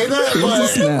shouldn't say that, but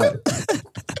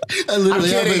I'm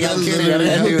kidding. I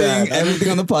didn't do that. Everything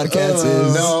on the podcast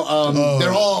is No,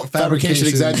 they're all fabrication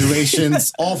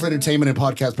exaggerations, all for entertainment and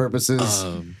podcast purposes.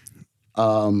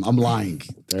 I'm lying.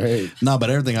 All right. No, but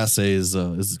everything I say is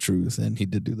the truth, and he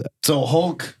did do that. So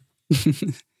Hulk.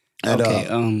 And,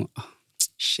 Okay.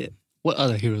 Shit. What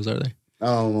other heroes are there?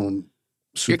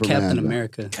 Superman. You're Captain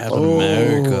America. Captain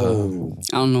America.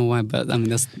 I don't know why, but I mean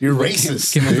that's You're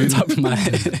racist. came off the dude. top of my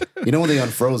head. You know when they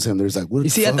unfroze him, there's like, what You the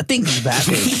see, I fuck? think he's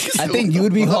backwards. I think you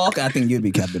would be Hawk. I think you'd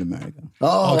be Captain America.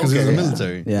 Oh, Because he was okay. in the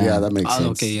military. Yeah, that makes Oh, sense.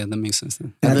 okay, yeah, that makes sense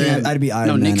then. And I then- think I'd be Iron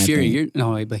No, Man. Nick I Fury. think. You're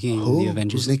no, wait, but he ain't in Who? the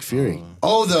Avengers. Who's Nick Fury?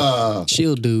 Oh, the...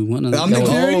 Shield dude. One of the I'm Nick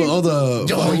Fury?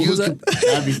 Oh, you who's that?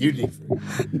 I mean, you Nick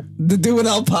Fury. The dude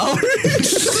without power.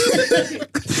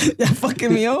 Yeah,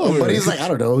 fucking me over. But he's like, I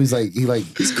don't know. He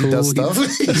cool. does stuff.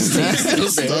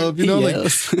 Stuff, you know, like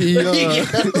Yes.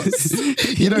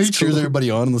 he cheers everybody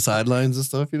on the sidelines and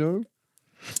stuff. You know.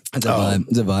 It's a vibe.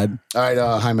 It's a vibe. All right,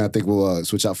 Jaime, I think we'll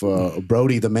switch out for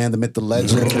Brody, the man, the myth, the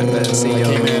legend. Came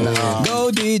in, Go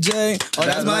DJ. Oh,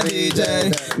 that's my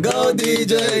DJ. Go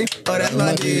DJ. Oh, that's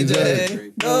my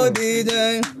DJ. Go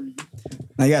DJ.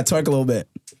 Now you gotta twerk a little bit.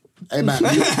 hey, man.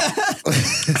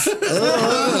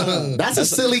 That's a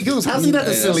silly goose. How's he not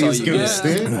the silliest goose,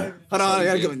 dude? Hold on, I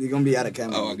gotta go. You're gonna be out of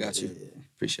camera. Oh, I got you.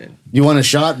 Appreciate it. You want a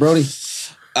shot, Brody?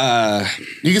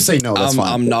 You can say no. That's fine.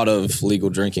 I'm not of legal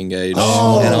drinking age, and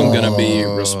I'm gonna be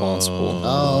responsible.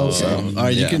 Oh, okay. So, All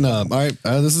right, you can. All right,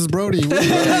 this is Brody.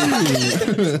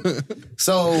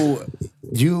 So,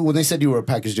 when they said you were a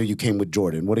package deal, you came with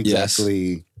Jordan. What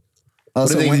exactly? Oh, What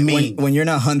do so they mean? when you're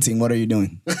not hunting, what are you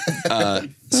doing?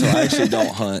 So I actually don't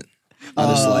hunt. I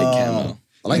just like camo.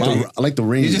 I like the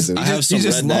rings. I have some you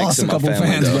just rednecks lost in a my couple family,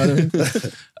 fans, though.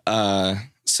 brother.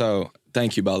 So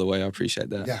thank you, by the way. I appreciate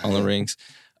that Yeah. on the rings.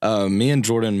 Me and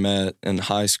Jordan met in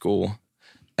high school,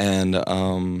 and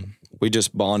we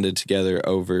just bonded together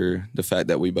over the fact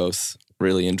that we both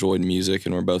really enjoyed music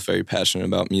and we're both very passionate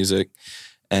about music.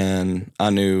 And I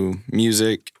knew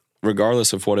music,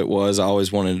 regardless of what it was, I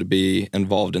always wanted to be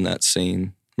involved in that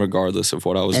scene, regardless of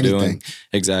what I was doing.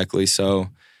 Exactly. So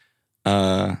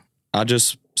I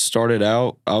just started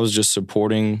out, I was just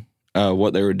supporting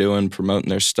what they were doing, promoting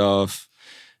their stuff,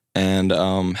 and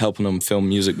helping them film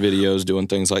music videos, doing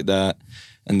things like that.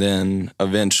 And then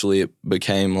eventually it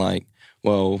became like,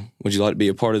 well, would you like to be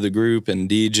a part of the group and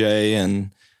DJ?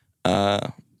 And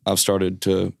I've started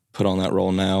to put on that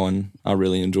role now, and I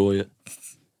really enjoy it.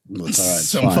 It's all right. It's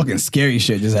Some fine. fucking scary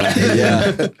shit just happened.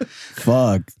 Yeah.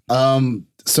 Fuck.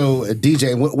 So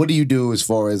DJ, what do you do as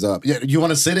far as you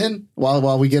want to sit in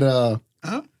while we get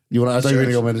you want? I thought you were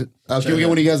gonna go minute. Can we get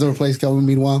one of you guys to replace Kelvin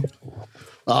meanwhile?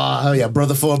 Hell yeah,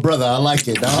 brother for a brother. I like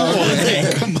it.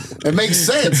 It makes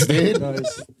sense, dude.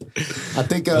 I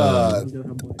think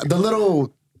the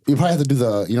little you probably have to do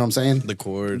the, you know what I'm saying? The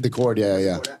chord The chord,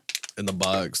 yeah. in the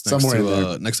box next Somewhere in to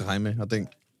there. next to Jaime, I think.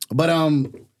 But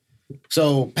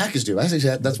so package deal.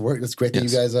 That's work. That's great that you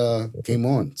guys came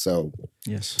on. So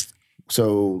Yes.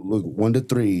 So look, 1 to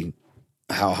 3.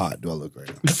 How hot do I look right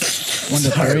now? 1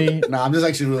 to 3. No, I'm just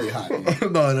actually really hot.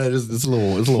 No, it's a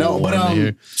little No, warm but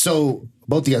here. so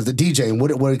both of you guys, the DJ, and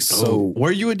what it works. So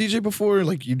Were you a DJ before?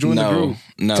 Like you joined the No, group?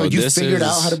 no. so you this figured is-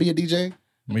 out how to be a DJ?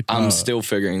 I'm still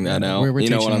figuring that out. We're you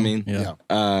know what I teaching mean? them.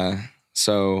 Yeah.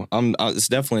 So it's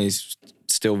definitely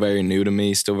still very new to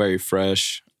me, still very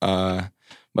fresh.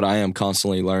 But I am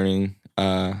constantly learning.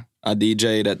 I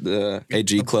DJ'd at the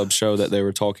AG Club show that they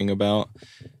were talking about,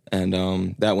 and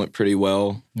that went pretty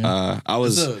well. I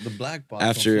was the black box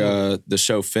after the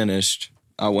show finished.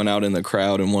 I went out in the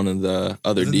crowd, and one of the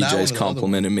other Isn't that one of DJs the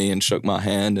complimented me and shook my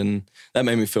hand, and that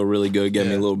made me feel really good, gave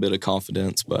me a little bit of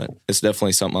confidence. But it's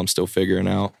definitely something I'm still figuring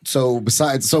out. So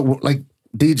like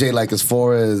DJ, like as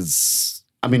far as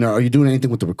I mean, are you doing anything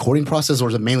with the recording process, or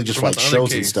is it mainly just for What like about the other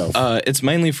shows and case? stuff? It's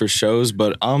mainly for shows,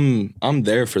 but I'm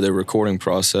there for the recording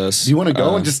process. Do you want to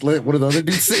go and just let one of the other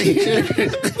dudes sit here?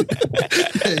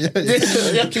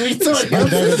 Yeah, can we do it?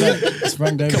 Let's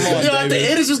bring David. Come on, You know, at the David.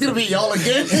 end, it's just gonna be y'all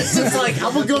again. It's just like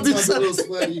I'm gonna go do something.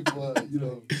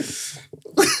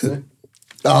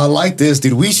 I like this,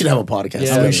 dude. We should have a podcast. Yeah,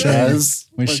 together, we should. guys.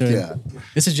 We Fuck should. Yeah.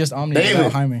 This is just Omni David.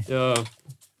 without Jaime. Yeah.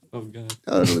 Oh god.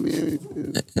 Oh, Thank you.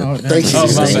 Oh, Thank you.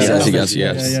 Yes, yes,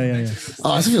 yes. Yeah.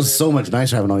 Oh, this feels so much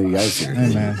nicer having all you guys here.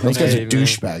 Hey, man. Those guys Hey, are man.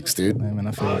 douchebags, dude. Hey, man,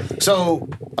 I feel it. So,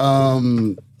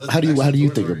 how do you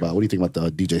think about? What do you think about the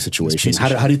DJ situation?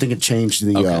 How do you think it changed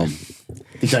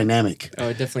the dynamic? Oh,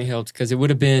 it definitely helped because it would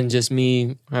have been just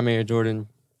me, Jaime or Jordan,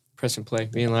 pressing play,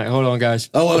 being like, "Hold on, guys."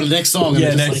 Oh, well, the next song. Yeah,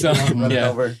 and next just, like, song. run it Yeah.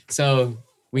 over. So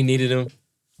we needed them,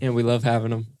 and we love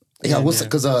having them. Yeah,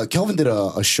 because Kelvin did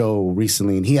a show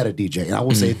recently and he had a DJ, and I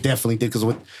will say it definitely did because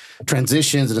with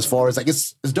transitions and as far as like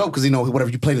it's dope because you know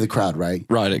whatever you play to the crowd, right?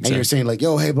 Right, And exactly. you're saying like,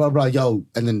 yo, hey, blah blah, yo,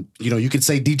 and then you know you could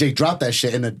say DJ drop that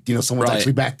shit, and someone's Right.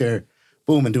 actually back there,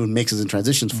 boom, and doing mixes and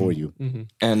transitions for you.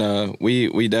 And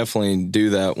we definitely do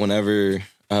that whenever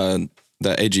the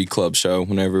AG Club show,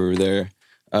 whenever we were there.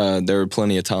 There were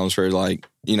plenty of times where like,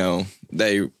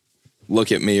 they look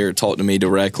at me or talk to me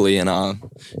directly and I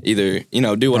either,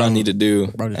 do what I need to do.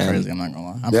 Brody's and- crazy. I'm not gonna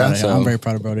lie. I'm, Yeah? proud of him. So- I'm very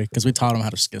proud of Brody because we taught him how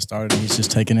to get started, and he's just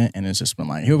taking it, and it's just been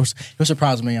like he'll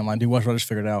surprise me. I'm like, dude, watch what I just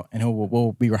figured out, and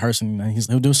we'll be rehearsing, and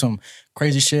he'll do some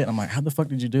crazy shit. I'm like, how the fuck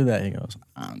did you do that? He goes,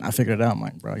 I figured it out. I'm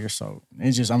like, bro, you're so.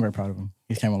 It's just I'm very proud of him.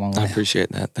 He came a long way. I appreciate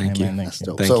that. Thank Yeah, you. man, That's thank you.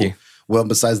 dope. Thank so, you. well,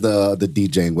 besides the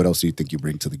DJing, what else do you think you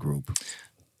bring to the group?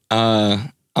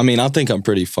 I mean, I think I'm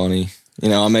pretty funny.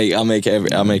 I make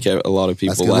a lot of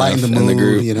people That's good. laugh Lighten in the mood, the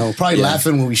group. Probably Yeah.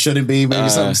 laughing when we shouldn't be, maybe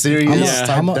something serious.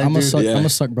 Yeah. I'm type gonna dude. suck. Yeah. I'm gonna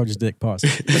suck Brody's dick. Pause. You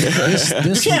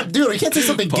This can't do it. You can't say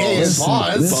something gay as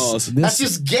Pause. pause. Pause. That's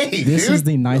just gay, This dude. is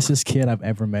the nicest kid I've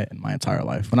ever met in my entire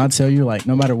life. When I tell you, like,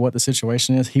 no matter what the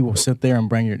situation is, he will sit there and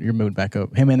bring your mood back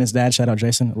up. Him and his dad, shout out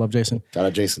Jason. I love Jason. Shout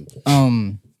out Jason.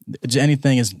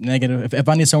 Anything is negative. If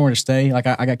I need somewhere to stay, like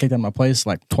I got kicked out of my place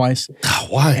like twice.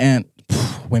 Why? And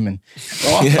women.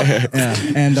 Yeah.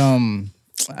 And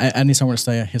I need somewhere to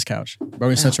stay at his couch.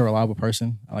 Brody's such a reliable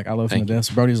person. Like I love him to death.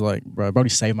 So Brody's like, bro, Brody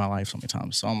saved my life so many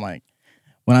times. So I'm like,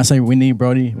 when I say we need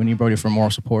Brody for moral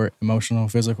support, emotional,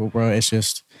 physical, bro. It's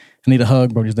just I need a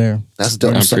hug. Brody's there. That's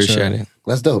dope. I appreciate it.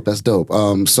 That's dope. That's dope.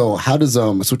 So how does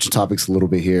switching topics a little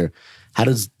bit here? How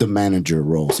does the manager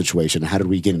role situation? How did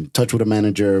we get in touch with a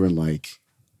manager and like?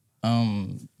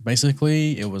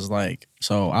 Basically, it was like,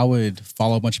 so I would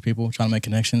follow a bunch of people trying to make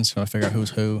connections, trying to figure out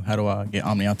who's who. How do I get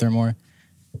Omni out there more?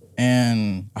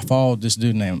 And I followed this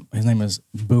dude his name is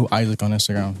Boo Isaac on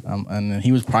Instagram. And then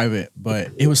he was private,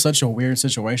 but it was such a weird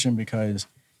situation because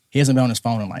he hasn't been on his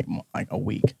phone in like a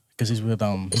week because he's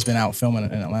been out filming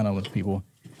in Atlanta with people.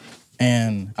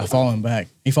 And I follow him back.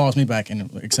 He follows me back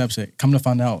and accepts it. Come to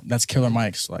find out, that's Killer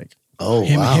Mike's like. Oh,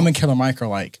 him, wow. him and Killer Mike are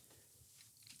like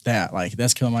that. Like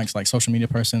that's Killer Mike's like social media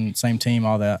person, same team,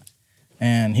 all that.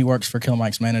 And he works for Killer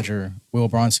Mike's manager, Will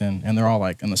Bronson, and they're all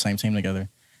like in the same team together.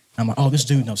 I'm like, oh, this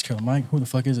dude knows Killer Mike. Who the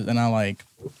fuck is it? And I like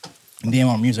DM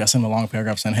on music. I send him a long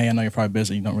paragraph saying, hey, I know you're probably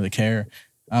busy. You don't really care.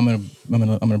 I'm in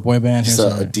a boy band. It's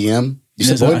Here's a DM. You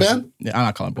said boy band? Yeah, I'm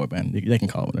not calling it boy band. They can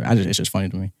call it whatever. It's just funny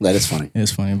to me. That is funny.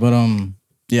 It's funny, but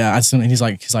yeah. I sent. He's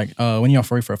like, when y'all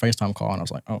free for a FaceTime call? And I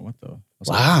was like, oh, what the? I was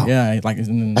Wow. Like, yeah, like. And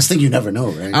then That's the thing you never know,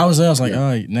 right? I was there. I was like,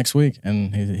 oh, next week,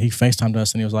 and he FaceTimed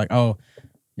us, and he was like, oh,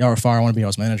 y'all are fire. I want to be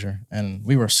y'all's manager, and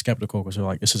we were skeptical because we were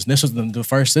like, this is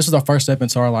the first step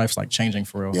into our lives, like changing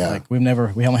for real. Yeah. Like we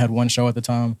only had one show at the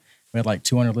time. We had like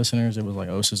 200 listeners. It was like,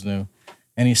 oh, this is new.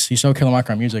 And he showed Killer Mike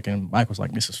our music, and Mike was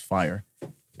like, this is fire.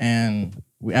 And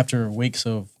after weeks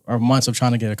of or months of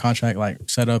trying to get a contract like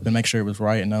set up and make sure it was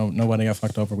right and nobody got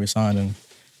fucked over, we signed. And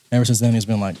ever since then, he's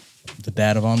been like the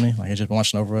dad of Omni. Like he's just been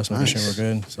watching over us, making sure we're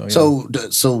good. So yeah.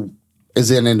 So is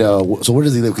it in so where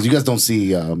does he live? Because you guys don't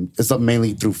see it's up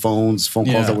mainly through phone calls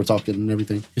that we're talking and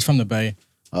everything. He's from the Bay.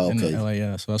 Oh, okay. In LA,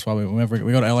 yeah. So that's why we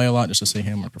go to LA a lot just to see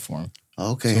him or perform.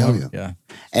 Okay, so, hell yeah. Yeah.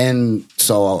 And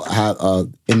so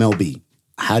MLB,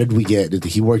 how did we get? Did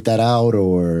he work that out,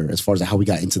 or as far as how we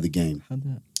got into the game?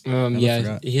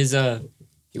 Yeah,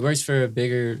 he works for a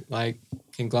bigger like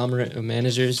conglomerate of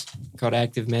managers called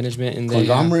Active Management, and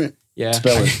Conglomerate. Yeah.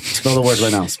 Spell it. Spell the word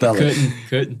right now. Spell it.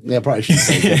 Couldn't. Yeah, probably should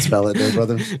say spell it there,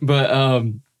 brother. But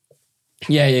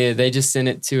yeah, they just sent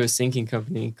it to a syncing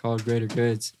company called Greater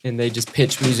Goods, and they just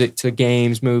pitch music to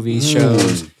games, movies,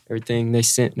 shows, everything. They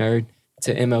sent Nerd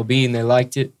to MLB, and they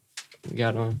liked it. We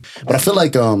got on. But I feel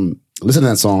like listen to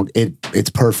that song.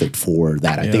 It's perfect for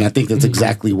that. I think that's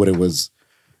exactly what it was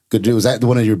good to do. Was that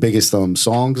one of your biggest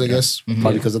songs? I guess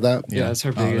probably because of that. Yeah, that's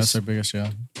her biggest. That's her biggest.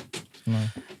 Yeah.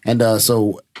 And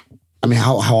so, I mean,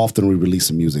 how often are we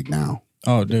releasing music now?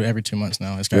 Oh, dude, every 2 months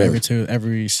now. It's got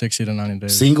every 60 to 90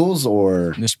 days. Singles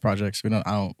or just projects? I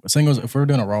don't singles. If we're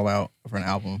doing a rollout for an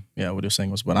album, yeah, we'll do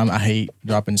singles. But I hate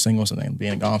dropping singles and then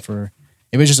being gone for.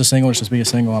 If it's just a single, it's just be a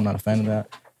single. I'm not a fan of that.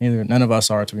 None of us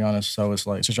are, to be honest. So it's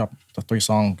like let's just drop the 3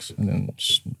 songs and then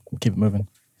just keep it moving.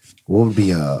 What would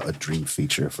be a dream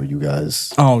feature for you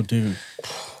guys? Oh, dude.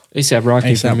 ASAP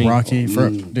Rocky for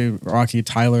me. Dude, Rocky,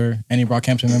 Tyler, any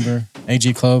Brockhampton member,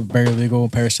 AG Club, Barry Legal,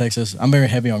 Paris, Texas. I'm very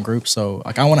heavy on groups, so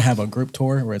like I want to have a group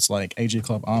tour where it's like AG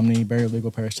Club, Omni, Barry Legal,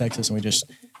 Paris, Texas, and we just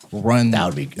run the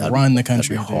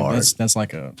country. That'd be hard. That's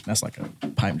like a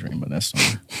pipe dream, but that's.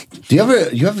 Do you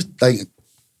ever like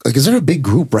is there a big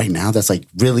group right now that's like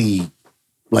really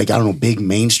like I don't know big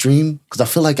mainstream? Because I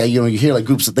feel like you hear like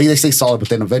groups they stay solid, but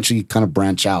then eventually kind of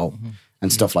branch out.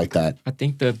 And stuff like that. I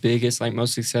think the biggest, like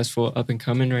most successful up and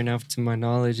coming right now, to my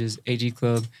knowledge, is AG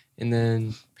Club, and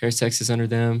then Paris, Texas under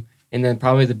them, and then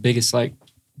probably the biggest like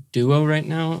duo right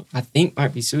now, I think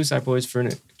might be Suicide Boys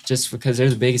just because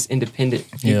they're the biggest independent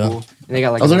people, and they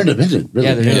got like they're independent, really?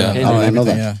 Yeah, they're independent. Oh, I know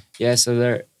that. Yeah, so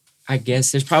they're. I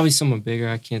guess there's probably someone bigger.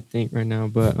 I can't think right now,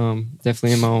 but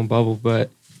definitely in my own bubble.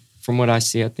 But from what I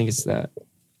see, I think it's that.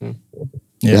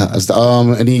 Yeah.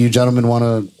 Any of you gentlemen want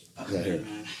to? Yeah, here.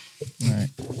 All right.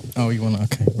 Oh, you want to?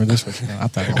 Okay. We're this way. I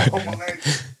thought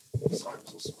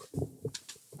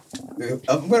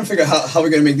I'm gonna figure out how we're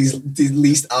gonna make these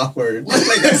least awkward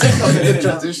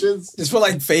transitions. Just put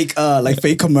like fake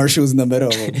commercials in the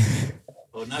middle.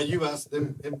 Well, now you ask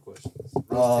them questions.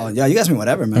 Oh yeah, you ask me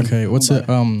whatever, man. Okay, what's it?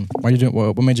 Why you doing?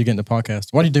 What made you get into podcast?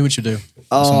 Why do you do what you do?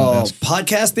 Oh,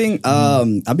 podcasting.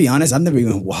 I'll be honest. I've never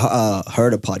even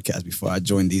heard a podcast before I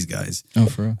joined these guys. Oh,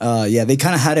 for real? Yeah, they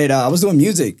kind of had it. I was doing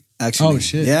music actually. Oh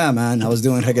shit. Yeah, man. I was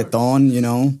doing reggaeton. You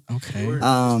know. Okay.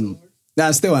 Nah,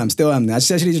 I still am. I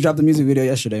actually just dropped a music video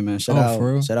yesterday, man. Shout out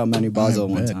Manu Bazo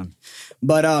one time.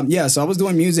 But yeah, so I was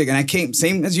doing music and I came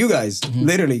same as you guys.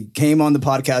 Literally came on the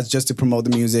podcast just to promote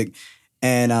the music,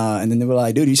 and then they were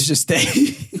like, "Dude, you should just stay."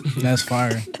 That's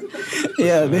fire.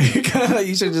 Yeah, they kind of like,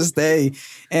 you should just stay.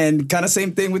 And kind of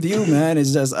same thing with you, man.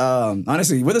 It's just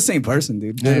honestly, we're the same person,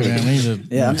 dude. Hey, man, we need to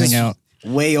I'm hang just out.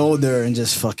 way older and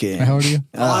just fucking. How old are you?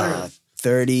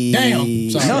 30. Damn.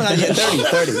 Sorry. No, not yet.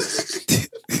 30.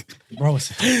 Bro, it's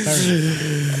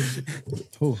 30.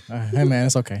 Ooh, hey man,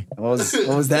 it's okay. What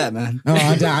was that, man? No,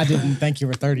 I didn't think you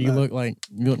were 30. You look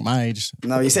my age.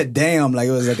 No, you said damn like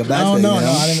it was like a bad thing. You know?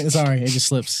 No, I didn't. Sorry, it just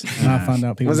slips. And I found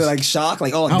out people. Was it like shock?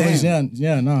 Like damn.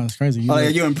 No, it's crazy. Are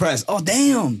you impressed? Oh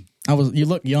damn. You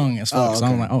look young as fuck. So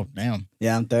I'm like, oh damn.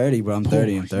 Yeah, I'm 30, bro. I'm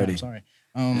 30. I'm 30. Yeah, sorry.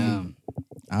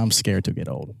 I'm scared to get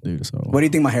old, dude. So what do you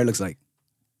think my hair looks like?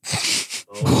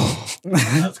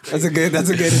 That's a good.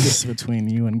 It's between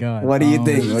you and God. What do you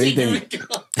think? You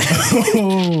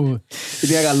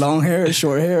think I got long hair, or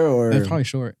short hair, or they're probably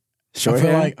short. Short I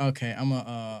feel hair. like okay. Let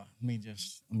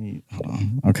me hold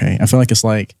on. Okay, I feel like it's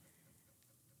like.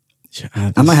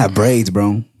 I might have braids,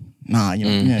 bro. Nah, you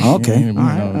know. Yeah, okay. All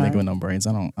right. With no braids.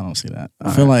 I don't see that.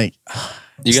 I feel like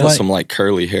you got some like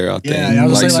curly hair out there. Yeah,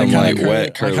 like some like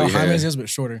wet curly hair. Like how hair. Jaime's is, but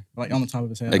shorter, like on the top of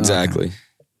his head. Exactly. Okay.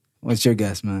 What's your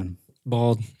guess, man?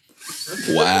 Bald.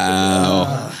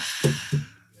 Wow.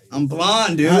 I'm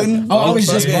blonde, dude. I was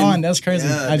just blonde. That's crazy.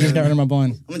 Yeah, I just got rid of my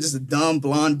blonde. I'm just a dumb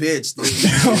blonde bitch, dude.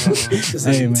 Just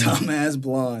a dumbass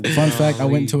blonde. Fun fact, I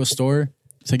went into a store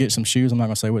to get some shoes. I'm not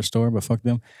going to say which store, but fuck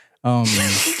them. No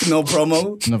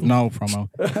promo? No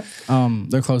promo.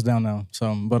 They're closed down now.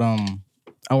 So, but I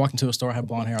walked into a store, I had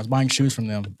blonde hair. I was buying shoes from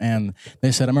them, and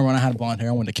they said, I remember when I had blonde hair,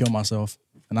 I wanted to kill myself.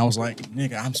 And I was like,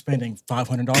 nigga, I'm spending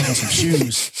 $500 on some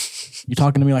shoes. You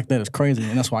talking to me like that is crazy.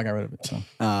 And that's why I got rid of it. So.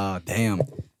 Oh, damn.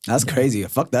 That's crazy.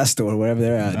 Fuck that store, wherever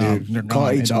they're at, dude. They're Call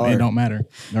gone. HR. It don't matter.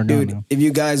 They're gone Dude, now. if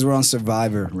you guys were on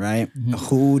Survivor, right?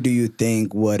 Who do you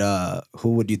think would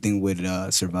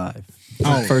survive?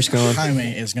 Oh, First gone.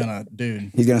 Jaime is gonna,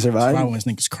 dude. He's gonna survive? I always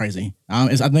think it's crazy.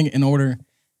 I think in order,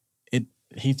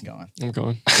 he's gone. I'm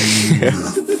going.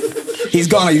 He's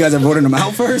gone. You guys are voting him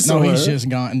out first? No, or? he's just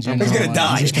gone in general. He's gonna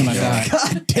die. He's just gonna die.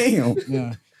 God damn.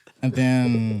 Yeah. And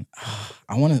then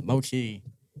I want to low key.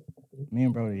 Me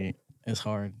and Brody, it's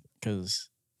hard because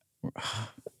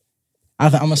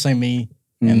I'm gonna say me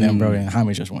and then Brody and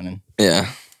Jaime's just winning. Yeah.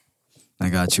 I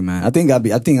got you, man. I think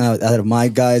out of my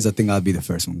guys, I think I'd be the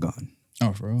first one gone.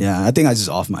 Oh, for real? Yeah, I think I just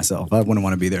off myself. I wouldn't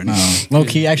want to be there now. Low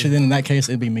key, actually, then in that case,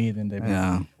 it'd be me. Then David.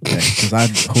 Yeah.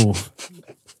 Because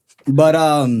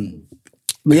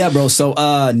But yeah, bro. So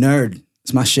Nerd,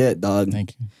 it's my shit, dog.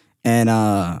 Thank you. And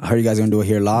I heard you guys are gonna do it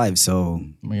here live. So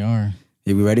We are.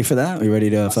 we ready for that? We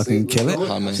ready to fucking kill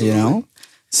it? You know.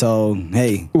 So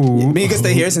hey, me can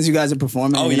stay here since you guys are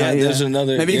performing. Oh, you know, yeah, there's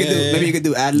another- Maybe you could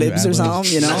do ad libs or something.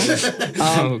 You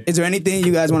know. Is there anything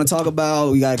you guys want to talk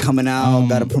about? We got it coming out.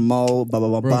 Got to promote. Blah blah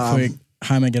blah. Real blah. quick,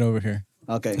 Jaime, get over here.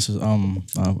 Okay. This is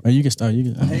you can start.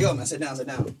 You can. Here you go, man. Sit down.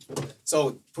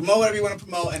 So promote whatever you want to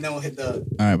promote, and then we'll hit the.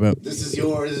 All right, but This is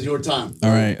your time. all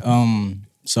right.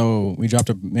 So we dropped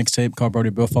a mixtape called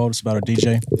Brody Billfold. It's about a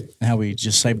DJ and how we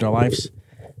just saved our lives.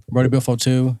 Brody Billfold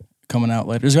 2 coming out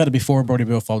later. There's got to be 4 Brody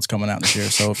Billfolds coming out this year.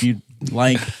 So if you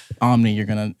like Omni, you're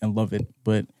gonna love it.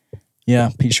 But yeah,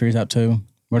 Peachtree's out too.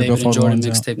 Brody David and Billfold Jordan 1's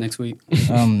out. mixtape next week.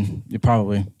 You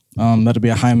probably. That'll be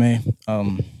a Jaime.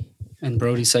 And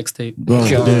Brody sex tape. Well,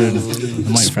 dude,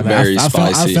 I'm waiting for that. Very I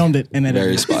spicy. filmed it and edited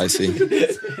Very it. spicy.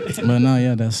 But no,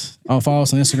 yeah, that's. Follow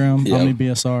us on Instagram, Yep.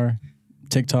 OmniBSR,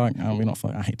 TikTok. We don't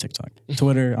fuck. I hate TikTok.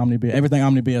 Twitter, everything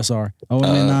OmniBSR.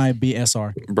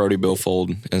 OMNIBSR. Brody Billfold,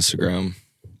 Instagram.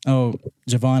 Oh,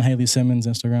 Javon Haley Simmons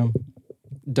Instagram.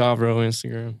 Davro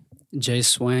Instagram. Jay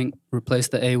Swank. Replace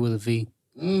the A with a V.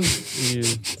 Yeah.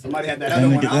 Somebody had that That other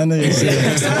one. nigga, that nigga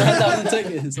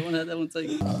said- Someone had that one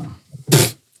taken.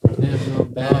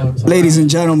 Ladies and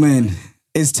gentlemen,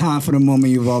 it's time for the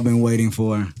moment you've all been waiting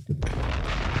for.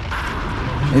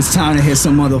 It's time to hit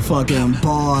some motherfucking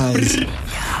bars. Here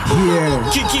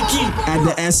at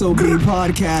the SOB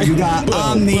podcast, we got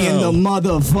Omni in the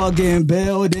motherfucking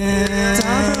building.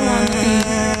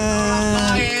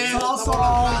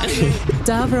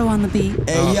 Davro on the beat.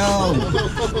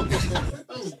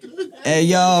 Hey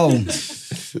yo.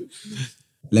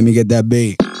 Let me get that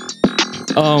beat.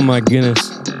 Oh my goodness.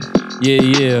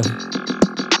 Yeah.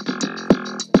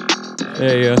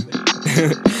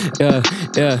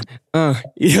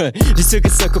 Yeah. Just took a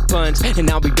sucker punch, and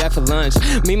I'll be back for lunch.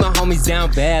 Me and my homies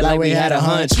down bad, like we had a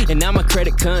hunch. And now my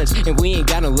credit crunch, and we ain't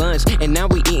got no lunch. And now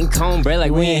we eating cornbread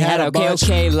like we ain't had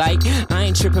okay. Like, I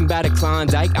ain't tripping about a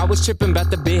Klondike. I was tripping about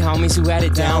the big homies who had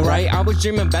it down right. I was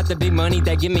dreaming about the big money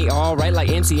that get me all right, like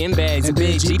MCM bags and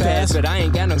big G-Pass. But I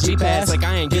ain't got no G-Pass, like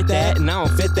I ain't get that, and I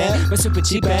don't fit that. My super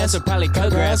cheap ass will probably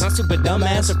cut grass. I'm super dumb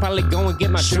ass, will probably go and get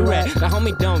my shoe rack. The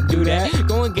homie don't do that.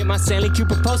 Go and get my Stanley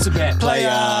Cooper poster back.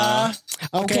 Playa.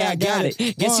 Okay, I got it.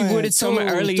 Guess you would've told me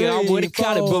earlier, I would've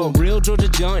caught it. But real Georgia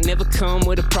joint never come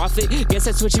with a profit. Guess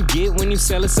that's what you get when you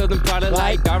sell a southern product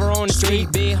like Dollar on the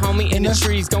street. Big homie in the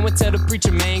trees. Go and tell the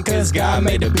preacher man, cause God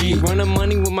made the beat. Running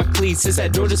money with my cleats. It's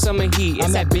that Georgia summer heat.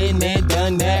 It's that been there,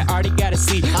 done that. Already got a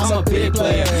seat. I'm a big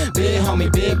player. Big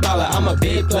homie, big baller. I'm a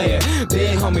big player.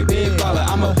 Big homie, big baller.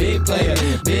 I'm a big player.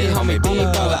 Big homie, big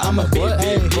baller. I'm a big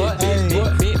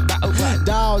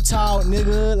Dog talk,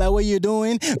 nigga, like what you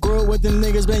doing? Grew up with them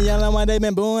niggas, been yelling while they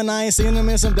been booing. I ain't seen them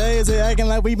in some days, they acting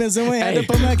like we been zooming. Had to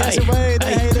put my cash away,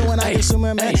 they hate it when I get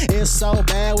zooming, man. It's so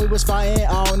bad, we was fighting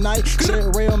all night.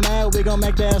 Shit real mad, we gon'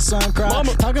 make that son cry.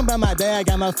 Talking about my dad,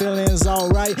 got my feelings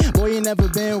alright. Boy, you never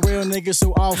been real niggas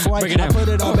who off white. I put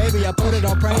it on baby, I put it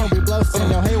on praying, we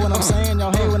bluffing. Y'all hate what I'm saying,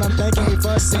 y'all hate what I'm thinking, we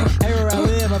fussing. Hey, where I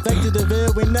live, affected the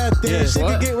bill, we nothing. Shit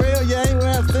can get real, yeah, ain't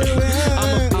where I feel it.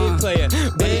 I'm a big player,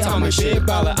 big homie, big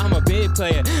baller. I'm a big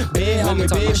player, big homie,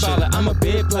 big baller. I'm a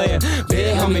big player,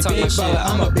 big homie, big baller.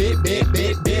 I'm a big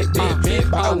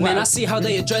baller. Oh man, I see how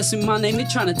they addressing my name. They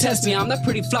tryna test me. I'm that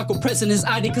pretty Flacco pressing his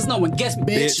ID cause no one gets me.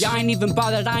 Bitch, y'all ain't even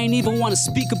bothered. I ain't even wanna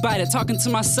speak about it. Talking to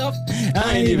myself,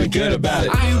 I ain't even good about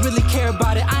it. I ain't really care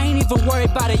about it. I ain't even worried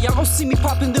about it. Y'all gon' see me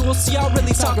popping, then we'll see y'all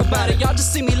really talk about it. Y'all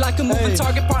just see me like a moving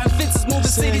target, parting fences, moving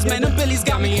cities. Man, them Billies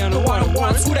got me underwater.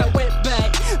 Once who that wet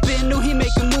back? Ben knew he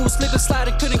making moves, slip and slide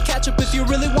and couldn't catch up if you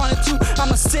really wanted to.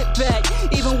 I'ma sit back,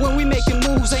 even when we making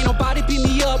moves. Ain't nobody beat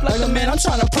me up like the man I'm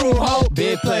trying to prove. Ho,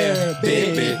 Big player,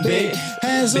 big.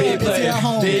 Hands hands up if you're at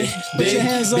home. Put your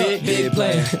hands up. Big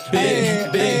player. Hey,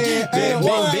 hey, hey,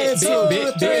 1,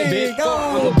 2, 3, go.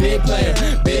 I'm a big player.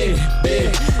 Big.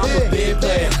 I'm a big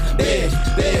player. Big.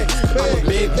 I'm a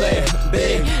big player.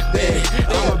 Big.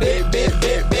 I'm a big.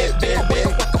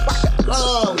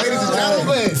 Oh, ladies and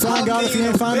gentlemen. Find God if you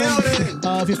ain't find him.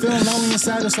 If you're feeling lonely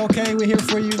inside, it's okay. We're here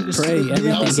for you. Just Pray, DM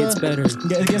everything us gets up. better.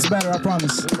 It gets better, I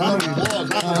promise.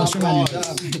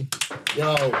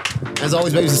 Yo, as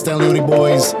always, babies, it's Stanley Leone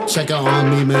boys. Check out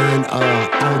Omni, man.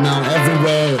 Out now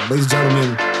everywhere. Ladies and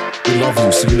gentlemen, we love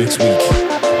you. See you next week.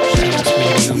 Shout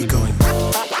out to me.